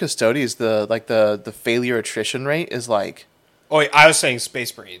think for Custodes, the failure attrition rate is like. Oh, wait, I was saying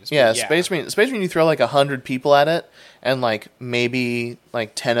Space Marines. but Yeah, Space Marine, you throw like 100 people at it, and like maybe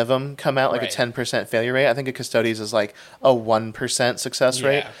like 10 of them come out like Right. a 10% failure rate. I think a Custodes is like a 1% success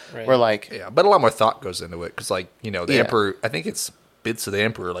rate. Yeah, right. Where like, Yeah, but a lot more thought goes into it because, like, you know, the Yeah. Emperor. I think it's bits of the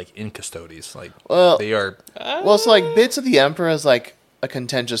Emperor, like in Custodes. Like, Well- they are. well, so like bits of the Emperor is like a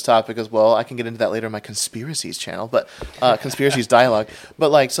contentious topic as well. I can get into that later in my conspiracies channel, but conspiracies dialogue.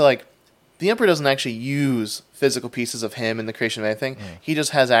 But like, so like, the Emperor doesn't actually use physical pieces of him in the creation of anything. He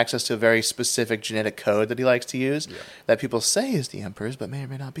just has access to a very specific genetic code that he likes to use that people say is the Emperor's, but may or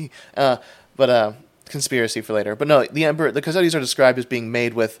may not be. But conspiracy for later. But no, the Emperor, the Custodes are described as being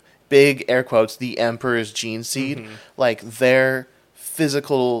made with big air quotes, the Emperor's gene seed. Like their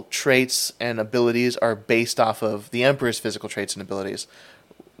physical traits and abilities are based off of the Emperor's physical traits and abilities,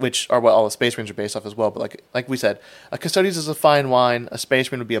 which are what all the Space Marines are based off as well. But like we said, a Custodes is a fine wine. A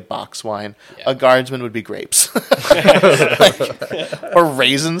Space Marine would be a box wine. Yeah. A Guardsman would be grapes. Or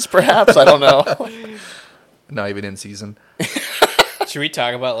raisins, perhaps. I don't know. Not even in season. Should we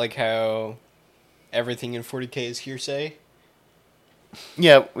talk about like how everything in 40K is hearsay?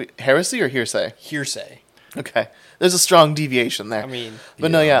 Yeah, heresy or hearsay? Hearsay. Okay. There's a strong deviation there. I mean,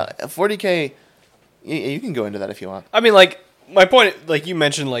 But no, yeah, 40K, you can go into that if you want. like my point, like you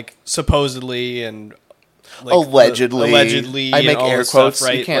mentioned, like supposedly and like, Allegedly. allegedly. I and make all air this quotes. Stuff,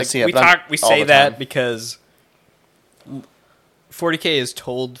 right? You can't like, see it, We but I'm- we all say the that time. because 40K is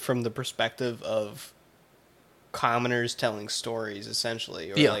told from the perspective of commoners telling stories,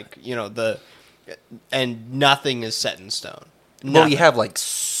 essentially, or Yeah. like and nothing is set in stone. Well, Nothing. you have like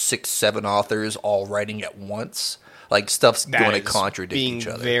 6, 7 authors all writing at once. Like stuff's That going to is contradict being each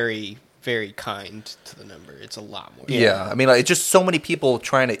other. very, very kind to the number. It's a lot more. Yeah, I mean, like, it's just so many people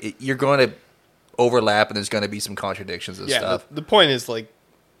trying to. You're going to overlap, and there's going to be some contradictions and Yeah, stuff. the point is like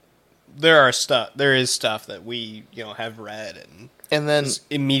there is stuff that we have read and And then is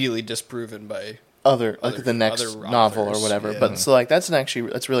immediately disproven by other other- the next other novel authors, or whatever. yeah. But so like that's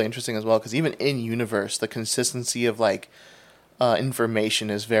really interesting as well because even in universe the consistency of like information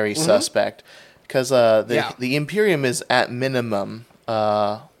is very suspect because Yeah. the Imperium is at minimum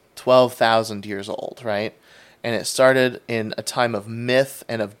 12,000 years old, right? And it started in a time of myth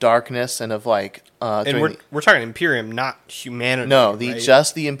and of darkness and of like and during we're talking Imperium, not humanity. No, right?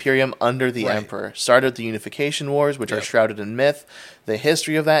 just the Imperium under the Right. Emperor started the Unification Wars, which are Yep. shrouded in myth. The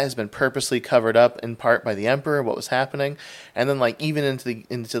history of that has been purposely covered up in part by the Emperor, what was happening, and then like even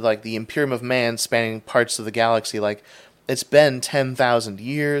into like the Imperium of Man, spanning parts of the galaxy. Like it's been 10,000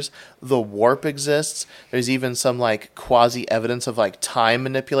 years. The warp exists. There's even some like quasi evidence of like time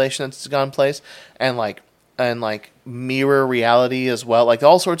manipulation that's gone place, and like mirror reality as well. Like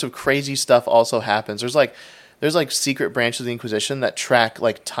all sorts of crazy stuff also happens. There's like secret branches of the Inquisition that track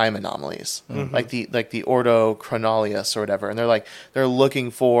like time anomalies, like the Ordo Chronalius or whatever, and they're looking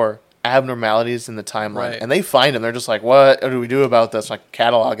for abnormalities in the timeline, Right. and they find them. They're just like, what do we do about this? Like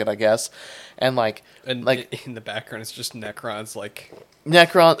catalog it, I guess, and like in the background it's just Necrons like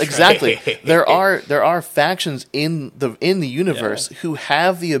Necron, exactly. There are factions in the universe who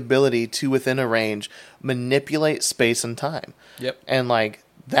have the ability to, within a range, manipulate space and time. Yep. And like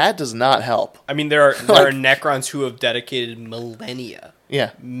that does not help. I mean there are Necrons who have dedicated millennia,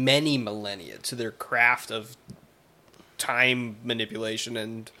 Yeah. many millennia to their craft of time manipulation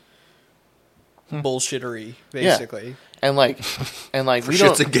and bullshittery, basically. And like we Shits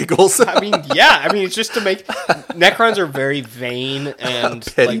don't. and giggles. I mean, yeah. I mean, it's just to make Necrons are very vain and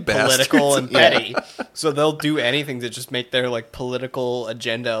Petty like political bastards. and petty, so they'll do anything to just make their like political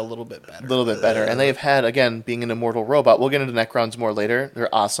agenda a little bit better. A little bit better, and they've had again being an immortal robot. We'll get into Necrons more later.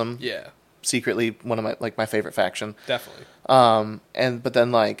 They're awesome. Yeah, Secretly, one of my favorite faction. definitely. But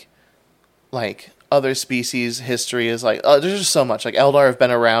then like other species history is like there's just so much. Like Eldar have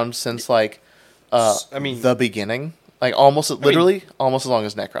been around since like I mean, the beginning. Like almost as long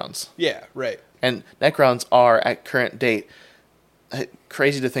as Necrons. yeah, right. And Necrons are at current date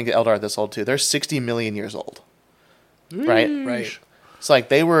crazy to think that Eldar are this old too. They're 60 million years old. Right? Right. It's like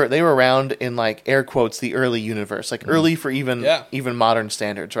they were around in like air quotes the early universe, like early for even modern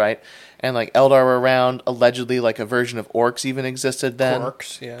standards, right? And like Eldar were around. Allegedly, like a version of orcs even existed then.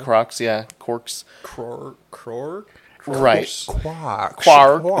 Quarks, yeah. Quarks. Cror. Right.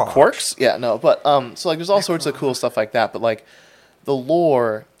 Quarks. Yeah, no, but so like there's all sorts of cool stuff like that. But like the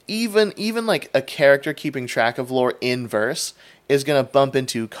lore, even like a character keeping track of lore in verse is gonna bump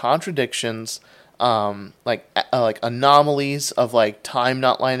into contradictions. Like anomalies of like time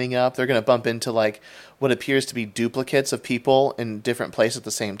not lining up. They're gonna bump into like what appears to be duplicates of people in different places at the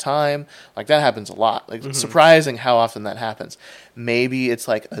same time. Like, that happens a lot. Like, it's surprising how often that happens. Maybe it's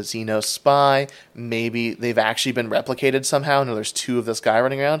like a Xeno spy. Maybe they've actually been replicated somehow. No, there's 2 of this guy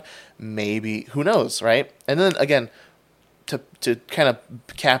running around. Maybe, who knows, right? And then, again, to kind of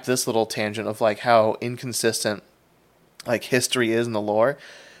cap this little tangent of, like, how inconsistent, like, history is in the lore,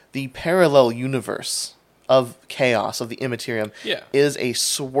 the parallel universe of chaos, of the Immaterium, is a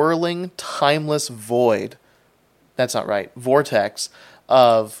swirling, timeless void. That's not right. Vortex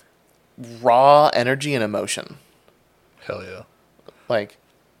of raw energy and emotion. Hell yeah. Like,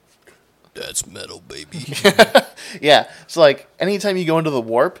 that's metal, baby. yeah. So, like, anytime you go into the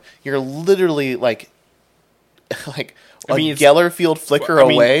warp, you're literally, like a Geller field flicker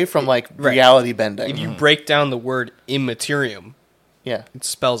away from, like, reality bending. If you break down the word immaterium, yeah, it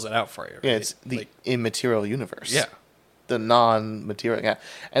spells it out for you. Right? Yeah, it's the immaterial universe. Yeah. The non-material. Yeah.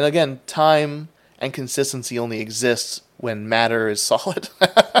 And again, time and consistency only exists when matter is solid.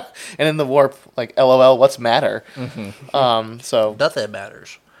 And in the warp, like, LOL, what's matter? So nothing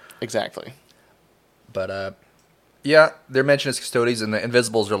matters. Exactly. But yeah, they're mentioned as custodians, and the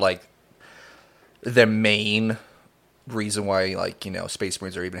Invisibles are like the main reason why, like, you know, Space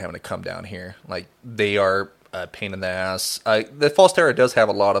Marines are even having to come down here. Like, they are a pain in the ass. The False Terror does have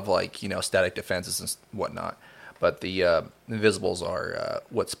a lot of, like, you know, static defenses and whatnot, but the Invisibles are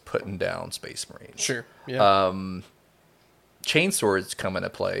what's putting down Space Marines. Sure. Yeah. Chainswords come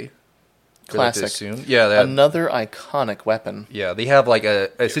into play. Classic. Soon. Yeah. Another iconic weapon. Yeah, they have, like,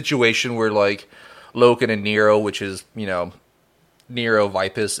 a situation where, like, Loken and Nero, which is, you know, Nero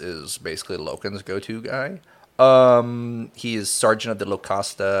Vipus is basically Loken's go-to guy. He is sergeant of the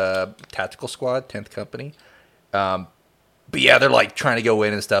Locasta Tactical Squad, 10th Company. But yeah, they're like trying to go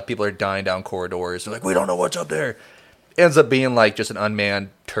in and stuff. People are dying down corridors. They're like, we don't know what's up there. Ends up being like just an unmanned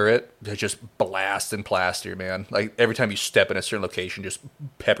turret that just blasts and plaster, man. Like, every time you step in a certain location, just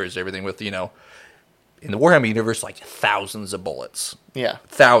peppers everything with, you know, in the Warhammer universe, like, thousands of bullets. Yeah.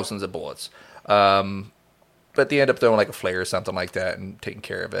 Thousands of bullets. But they end up throwing like a flare or something like that and taking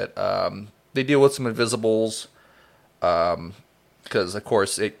care of it. They deal with some Invisibles. Because, of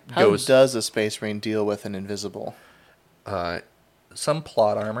course, How does a Space Marine deal with an Invisible? Some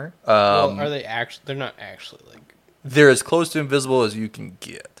plot armor. Well, are they actually? They're not actually, like, they're as close to invisible as you can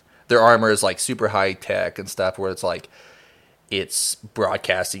get. Their armor is like super high tech and stuff, where it's like it's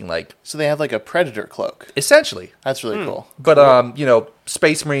broadcasting like. So they have like a Predator cloak. Essentially, that's really cool. But you know,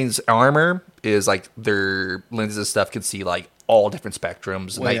 Space Marines armor is like their lenses and stuff can see like all different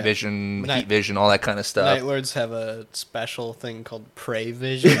spectrums, night vision, heat vision, all that kind of stuff. Night Lords have a special thing called Prey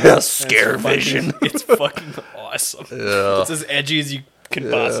Vision. Scare vision. It's fucking awesome. It's as edgy as you can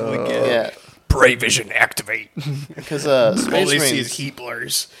possibly get. Yeah. Prey Vision activate. Because all Space they Marines see is heat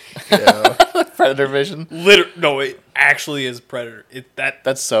blurs. Predator vision. No, it actually is Predator.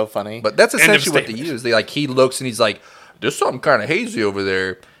 That's so funny. But that's essentially what they use. They like he looks and he's like, "There's something kind of hazy over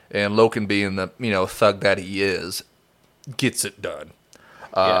there," and Loken, being the thug that he is, gets it done,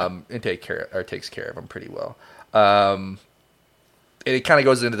 and takes care of him pretty well. And it kind of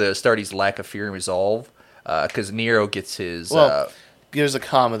goes into the Astartes' lack of fear and resolve, because Nero gets his. There's a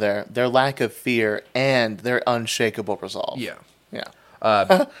comma there. Their lack of fear and their unshakable resolve. Yeah.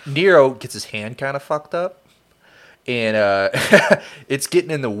 Nero gets his hand kind of fucked up, and it's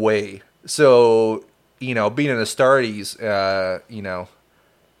getting in the way. So, being an Astartes,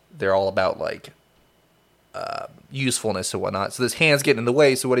 they're all about like usefulness and whatnot. So this hand's getting in the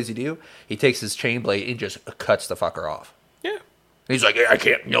way. So what does he do? He takes his chain blade and just cuts the fucker off. Yeah. And he's like, I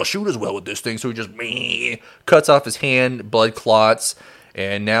can't shoot as well with this thing. So he just cuts off his hand, blood clots,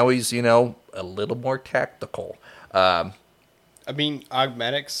 and now he's a little more tactical.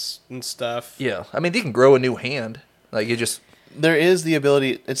 Augmetics and stuff. Yeah, they can grow a new hand. Like there is the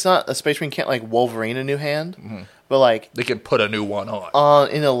ability. It's not a Space Marine can't like Wolverine a new hand, but like they can put a new one on.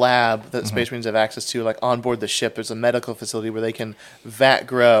 In a lab that Space Marines have access to, like on board the ship, there's a medical facility where they can vat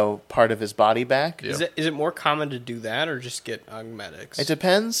grow part of his body back. Yeah. Is it more common to do that or just get augmetics? It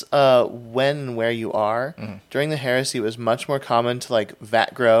depends when and where you are. During the Heresy, it was much more common to like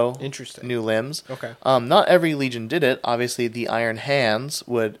vat grow new limbs. Okay. Not every legion did it. Obviously, the Iron Hands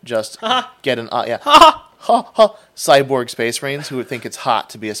would just get an cyborg Space Marines who would think it's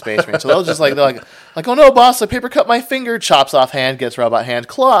hot to be a Space Marine. So they'll just they're like, oh no, boss, I paper cut my finger, chops off hand, gets robot hand,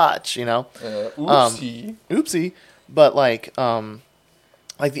 clutch, Oopsie. Oopsie. But like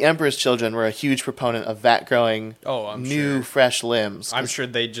the Emperor's Children were a huge proponent of vat growing fresh limbs. I'm sure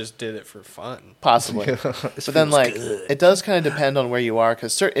they just did it for fun. Possibly. But then it does kind of depend on where you are,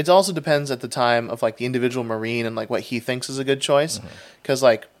 because it also depends at the time of like the individual Marine and like what he thinks is a good choice. Because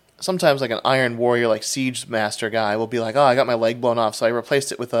sometimes like an Iron Warrior, like Siege Master guy will be like, oh, I got my leg blown off, so I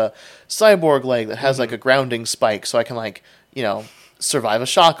replaced it with a cyborg leg that has like a grounding spike, so I can like, survive a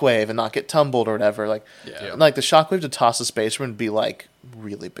shockwave and not get tumbled or whatever. Like, Yeah. like the shockwave to toss a Space Marine would be like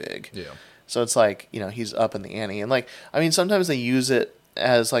really big. Yeah. So it's like, he's up in the ante. And like, I mean, sometimes they use it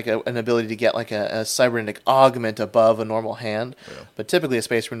as like an ability to get like a cybernetic augment above a normal hand. Yeah. But typically a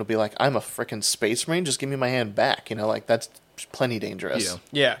Space Marine will be like, I'm a freaking Space Marine, just give me my hand back. Like that's plenty dangerous. Yeah.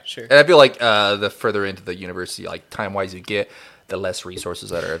 Yeah, sure. And I feel like the further into the university, like time-wise you get, the less resources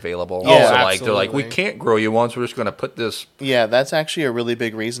that are available. Yeah, so like they're like, we absolutely. can't grow you once. We're just going to put this. Yeah, that's actually a really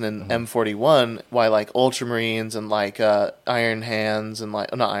big reason in M41 why like Ultramarines and like Iron Hands and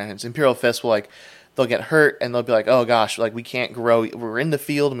like not Iron Hands, Imperial Fists will like they'll get hurt and they'll be like, oh gosh, like we can't grow. We're in the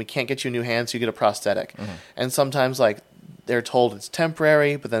field and we can't get you a new hand, so you get a prosthetic. And sometimes like they're told it's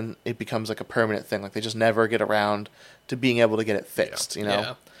temporary, but then it becomes like a permanent thing. Like they just never get around to being able to get it fixed.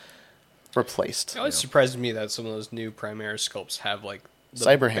 Yeah. Replaced. It always surprises me that some of those new Primaris sculpts have like the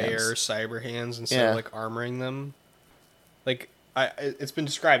Cyber bare hands. cyber hands instead Yeah. of like armoring them. Like it's been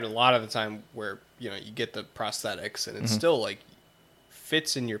described a lot of the time where you get the prosthetics and it still like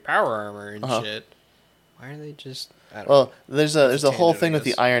fits in your power armor and shit. Why are they just? I don't know. Well, there's a whole tangent, thing I with the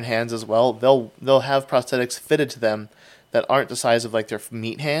guess. Iron Hands as well. They'll have prosthetics fitted to them that aren't the size of like their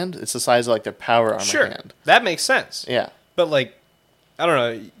meat hand. It's the size of like their power armor Sure, hand. that makes sense. Yeah, But like, I don't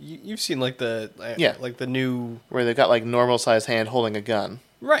know. You've seen like the Yeah. like the new where they've got like normal sized hand holding a gun.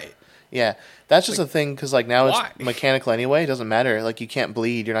 right. Yeah, that's just a thing because like now why? it's mechanical anyway. It doesn't matter. Like you can't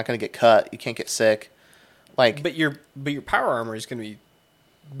bleed. You're not going to get cut. You can't get sick. Like But your power armor is going to be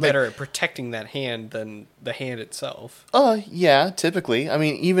better at protecting that hand than the hand itself. yeah, typically. I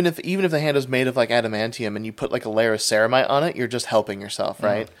mean, even if the hand is made of like adamantium and you put like a layer of ceramite on it, you're just helping yourself,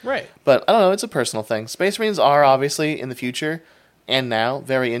 right? Right. But I don't know. It's a personal thing. Space Marines are obviously in the future and now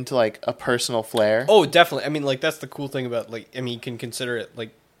very into like a personal flair. Oh, definitely. I mean, like that's the cool thing about like you can consider it like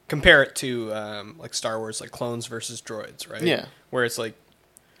compare it to like Star Wars, like clones versus droids, right? Yeah. Where it's like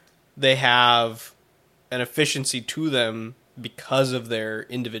they have an efficiency to them because of their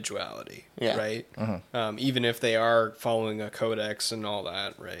individuality, Yeah. right? Even if they are following a codex and all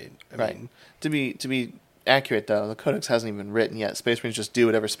that, right? I Right. mean, To be accurate though, the codex hasn't even been written yet. Space Marines just do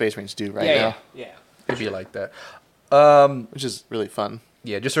whatever Space Marines do right now, yeah. It'd be like that. which is really fun.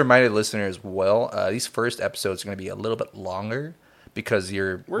 Yeah, just a reminder to the listener as well. These first episodes are going to be a little bit longer because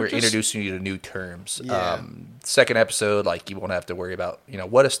we're just- introducing you to new terms. Yeah. Second episode, like you won't have to worry about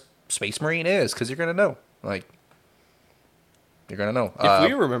what a Space Marine is because you're going to know. Like you're going to know. If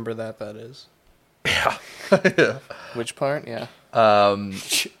we remember that is. Which part? Yeah. Oh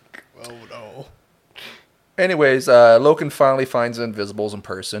no. Anyways, Loken finally finds the Invisibles in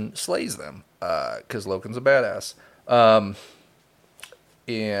person, slays them because Loken's a badass.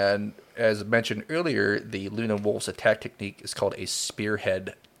 And as mentioned earlier, the Luna Wolf's attack technique is called a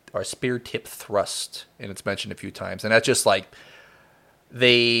spearhead or spear tip thrust, and it's mentioned a few times. And that's just like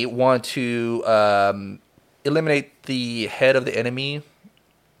they want to eliminate the head of the enemy,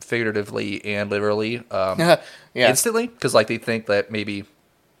 figuratively and literally, Yeah. instantly, because like they think that maybe.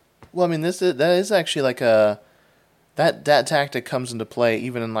 Well, I mean, that is actually like that tactic comes into play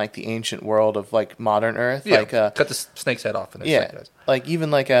even in like the ancient world of like modern Earth. Yeah, Like cut the snake's head off. And yeah, like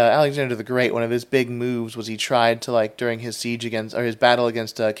even like Alexander the Great, one of his big moves was he tried to like during his siege against or his battle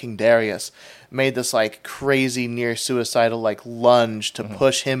against King Darius, made this like crazy near suicidal like lunge to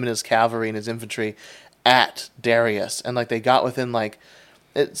push him and his cavalry and his infantry at Darius, and like they got within like.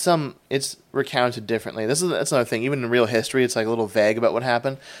 It's recounted differently. That's another thing. Even in real history, it's like a little vague about what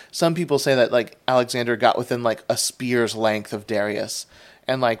happened. Some people say that like Alexander got within like a spear's length of Darius,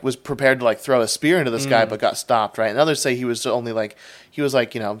 and like was prepared to like throw a spear into this guy, but got stopped. Right. And others say he was only like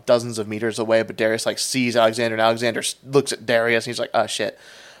dozens of meters away, but Darius like sees Alexander, and Alexander looks at Darius, and he's like, oh shit.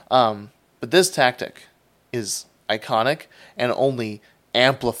 But this tactic is iconic and only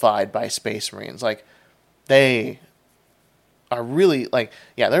amplified by Space Marines. Like they are really like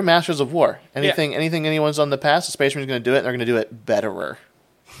they're masters of war. Anything anyone's done in the past, the Space Marines are going to do it, and they're going to do it betterer.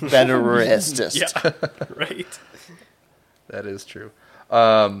 Betteristest. Yeah. Right. That is true.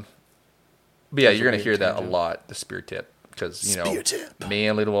 But yeah, That's you're a going to weird hear that a tangent. lot, the spear tip. Because, Spear tip. me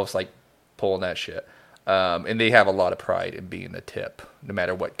and Luna Wolf's like pulling that shit. And they have a lot of pride in being the tip, no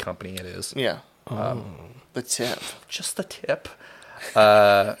matter what company it is. Yeah. The tip. Just the tip.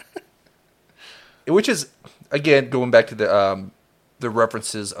 Which is, again, going back to the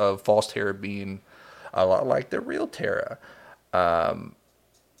references of False Terra being a lot like the real Terra.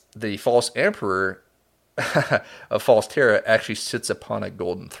 The false emperor of False Terra actually sits upon a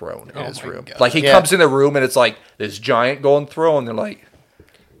golden throne in his my room. God. Like he Yeah. comes in the room and it's like this giant golden throne. They're like,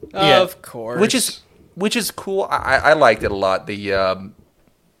 Yeah. Of course. which is cool. I liked it a lot. The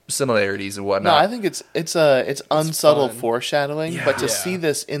similarities and No, whatnot. I think it's unsubtle fun. foreshadowing, Yeah. but to Yeah. see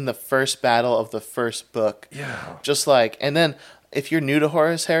this in the first battle of the first book, Yeah. just like, and then if you're new to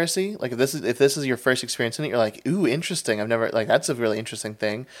Horus Heresy, like if this is your first experience in it, you're like, ooh, interesting. I've never like that's a really interesting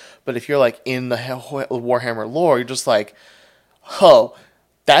thing. But if you're like in the Warhammer lore, you're just like, oh,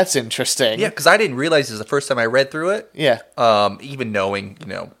 that's interesting. Yeah, because I didn't realize this the first time I read through it. Yeah. Even knowing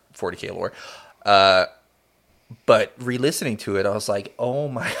 40K lore. But re-listening to it, I was like, oh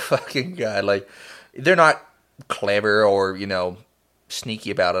my fucking god! Like, they're not clever or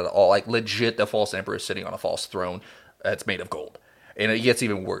sneaky about it at all. Like, legit, the false emperor is sitting on a false throne that's made of gold, and it gets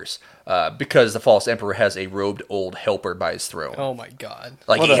even worse because the false emperor has a robed old helper by his throne. Oh my god.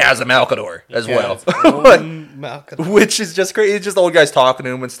 Like, What he a- has a Malcador as well, Malcolm. which is just crazy. It's just old guys talking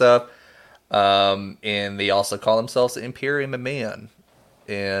to him and stuff. And they also call themselves the Imperium of Man.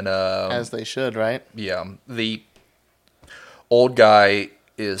 And As they should, right? yeah, the old guy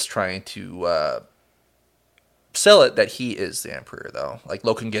is trying to sell it that he is the emperor, though. Like,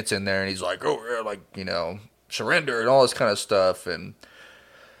 Loken gets in there and he's like, oh, yeah, like, surrender and all this kind of stuff. And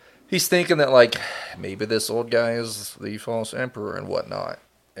he's thinking that, like, maybe this old guy is the false emperor and whatnot.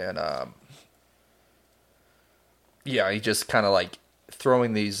 And, yeah, he just kind of, like,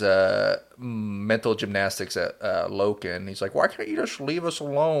 throwing these mental gymnastics at Loken. He's like, why can't you just leave us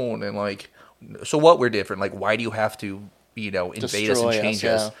alone? And, like, so what, we're different? Like, why do you have to, invade us and Destroy us, change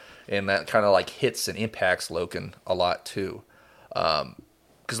yeah. us? And that kind of, like, hits and impacts Loken a lot, too.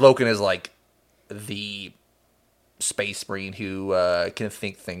 Because Loken is, like, the space marine who can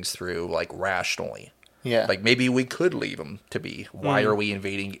think things through, like, rationally. Yeah. Like, maybe we could leave him to be. Why are we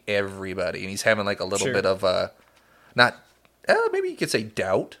invading everybody? And he's having, like, a little Sure. bit of, maybe you could say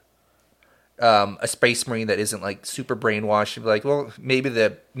doubt. A space marine that isn't, like, super brainwashed. You'd be like, well, maybe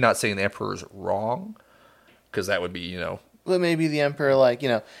not saying the Emperor's wrong. Because that would be, But maybe the Emperor, like,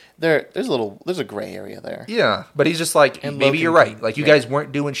 there's a gray area there. Yeah, but he's just like, And maybe Loken you're right. can- Like, you yeah. guys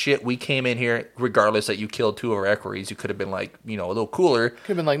weren't doing shit. We came in here, regardless that you killed 2 of our equerries. You could have been, like, a little cooler. Could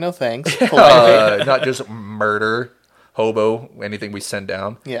have been like, no thanks. Politely. Not just murder, hobo, anything we send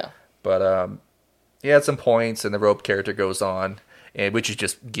down. Yeah. But, he had some points, and the rope character goes on, and which is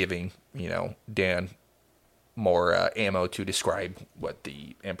just giving, Dan more ammo to describe what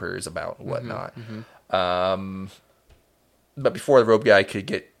the Emperor is about and whatnot. But before the rope guy could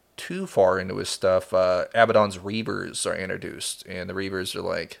get too far into his stuff, Abaddon's Reavers are introduced, and the Reavers are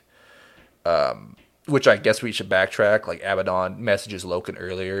like, which I guess we should backtrack. Like, Abaddon messages Loken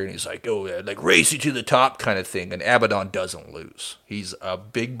earlier, and he's like, "Oh, yeah, like race you to the top," kind of thing. And Abaddon doesn't lose. He's a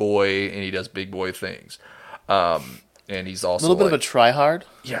big boy, and he does big boy things. And he's also A little bit of a try-hard.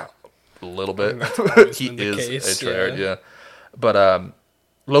 yeah, a little bit. always He been the is case, a tryhard, yeah. yeah. But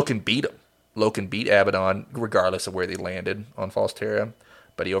Loken beat him. Loken beat Abaddon, regardless of where they landed on False Terra.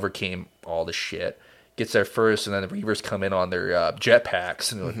 But he overcame all the shit. Gets there first, and then the Reavers come in on their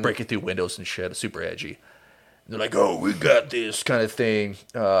jetpacks and like, breaking through windows and shit. It's super edgy. And they're like, "Oh, we got this," kind of thing.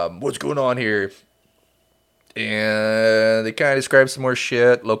 What's going on here? And they kind of describe some more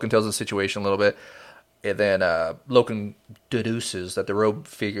shit. Loken tells the situation a little bit. And then Loken deduces that the robe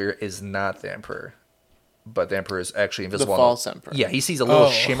figure is not the Emperor. But the Emperor is actually invisible. The false Emperor. Yeah, he sees a little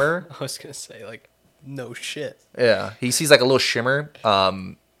Oh, shimmer. I was gonna say, like, no shit. Yeah, he sees like a little shimmer.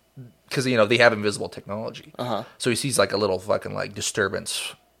 Because, they have invisible technology. Uh-huh. So he sees like a little fucking like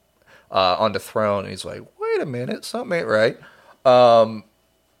disturbance on the throne. And he's like, wait a minute, something ain't right. And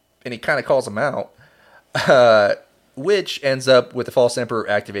he kind of calls him out. Which ends up with the false emperor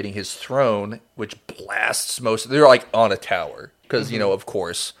activating his throne, which blasts they're like on a tower. Because, of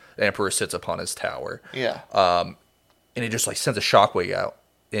course, the emperor sits upon his tower. Yeah. And it just like sends a shockwave out.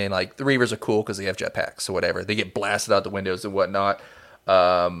 And like the Reavers are cool because they have jetpacks or whatever. They get blasted out the windows and whatnot.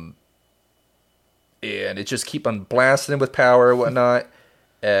 And it just keep on blasting them with power and whatnot.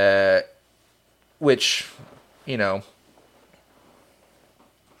 Which,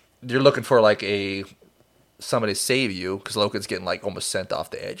 they're looking for like somebody to save you because Loken's getting like almost sent off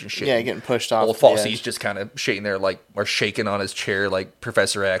the edge and shit. Yeah, getting pushed off Old the Falsey's edge. just kind of shaking there, like, or shaking on his chair, like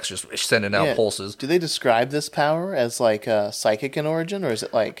Professor X, just sending out Yeah. pulses. Do they describe this power as like psychic in origin, or is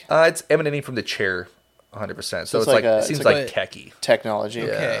it like It's emanating from the chair, 100%. So it's like like a- it seems it's like like techie. technology? Yeah.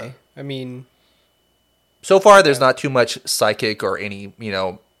 Okay. I mean, So far, there's not too much psychic or any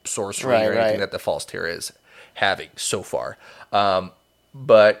sorcery Right, or anything right. that the False Terra is having so far.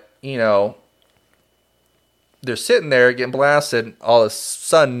 But they're sitting there getting blasted. All of a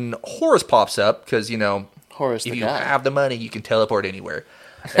sudden, Horus pops up because Horus if the you guy. have the money, you can teleport anywhere.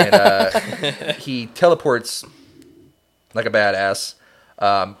 And he teleports like a badass.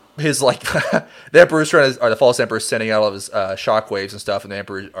 His like the Emperor's trying to, or the false Emperor's sending out all of his shockwaves and stuff, and the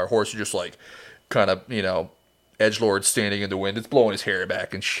Emperor, our horse, is just like kind of edgelord standing in the wind. It's blowing his hair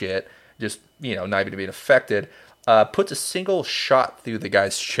back and shit. Just not even being affected. Puts a single shot through the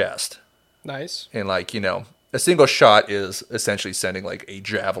guy's chest. Nice. And a single shot is essentially sending like a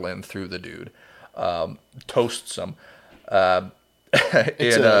javelin through the dude. Toasts him.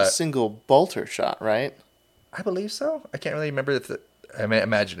 It's a single bolter shot, right? I believe so. I can't really remember if I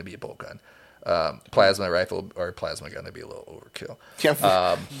imagine it'd be a bolt gun. Plasma rifle or plasma gun would be a little overkill.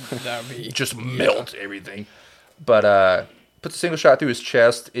 Yeah. Just melt everything. But puts a single shot through his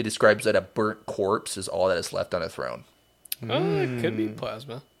chest. It describes that a burnt corpse is all that is left on the throne. Oh, it could be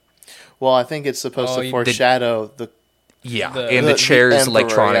plasma. Well, I think it's supposed to foreshadow the and the chairs, Emperor,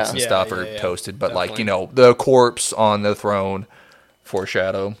 electronics, and stuff are toasted. But definitely. The corpse on the throne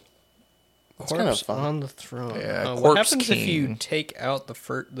foreshadow. Corpse kind of fun. on the throne. Yeah, Corpse what happens King. if you take out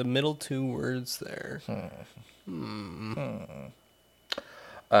the middle two words there?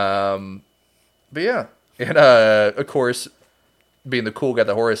 But yeah, and of course, being the cool guy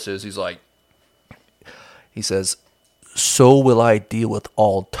the Horus is, he says, "So will I deal with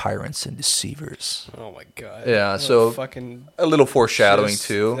all tyrants and deceivers." Oh my god. Yeah, What so fucking a little foreshadowing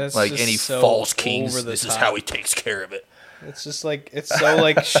too. that's Like just any so false kings, over the this is top. how he takes care of it. it's just like it's so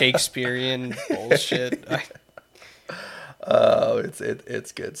like Shakespearean bullshit.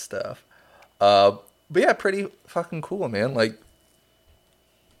 It's good stuff. But yeah, pretty fucking cool, man. Like,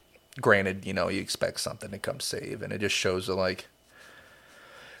 granted, you expect something to come save, and it just shows that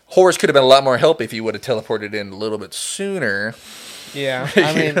Horus could have been a lot more help if he would have teleported in a little bit sooner. Yeah.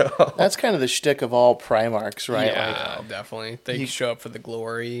 I mean, that's kind of the shtick of all Primarchs, right? Yeah, definitely. They show up for the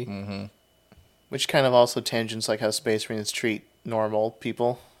glory. Mm-hmm. Which kind of also tangents how Space Marines treat normal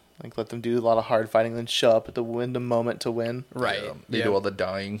people. Like, let them do a lot of hard fighting, then show up at the moment to win. Right. They do all the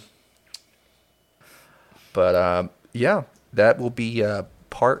dying. But yeah, that will be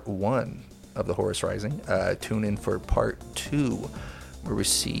part 1 of the Horus Rising. Tune in for part 2, where we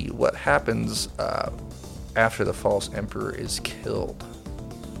see what happens after the false emperor is killed.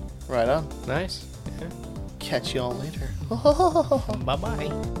 Right on. Nice. Yeah. Catch you all later.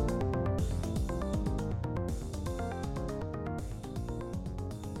 Bye-bye.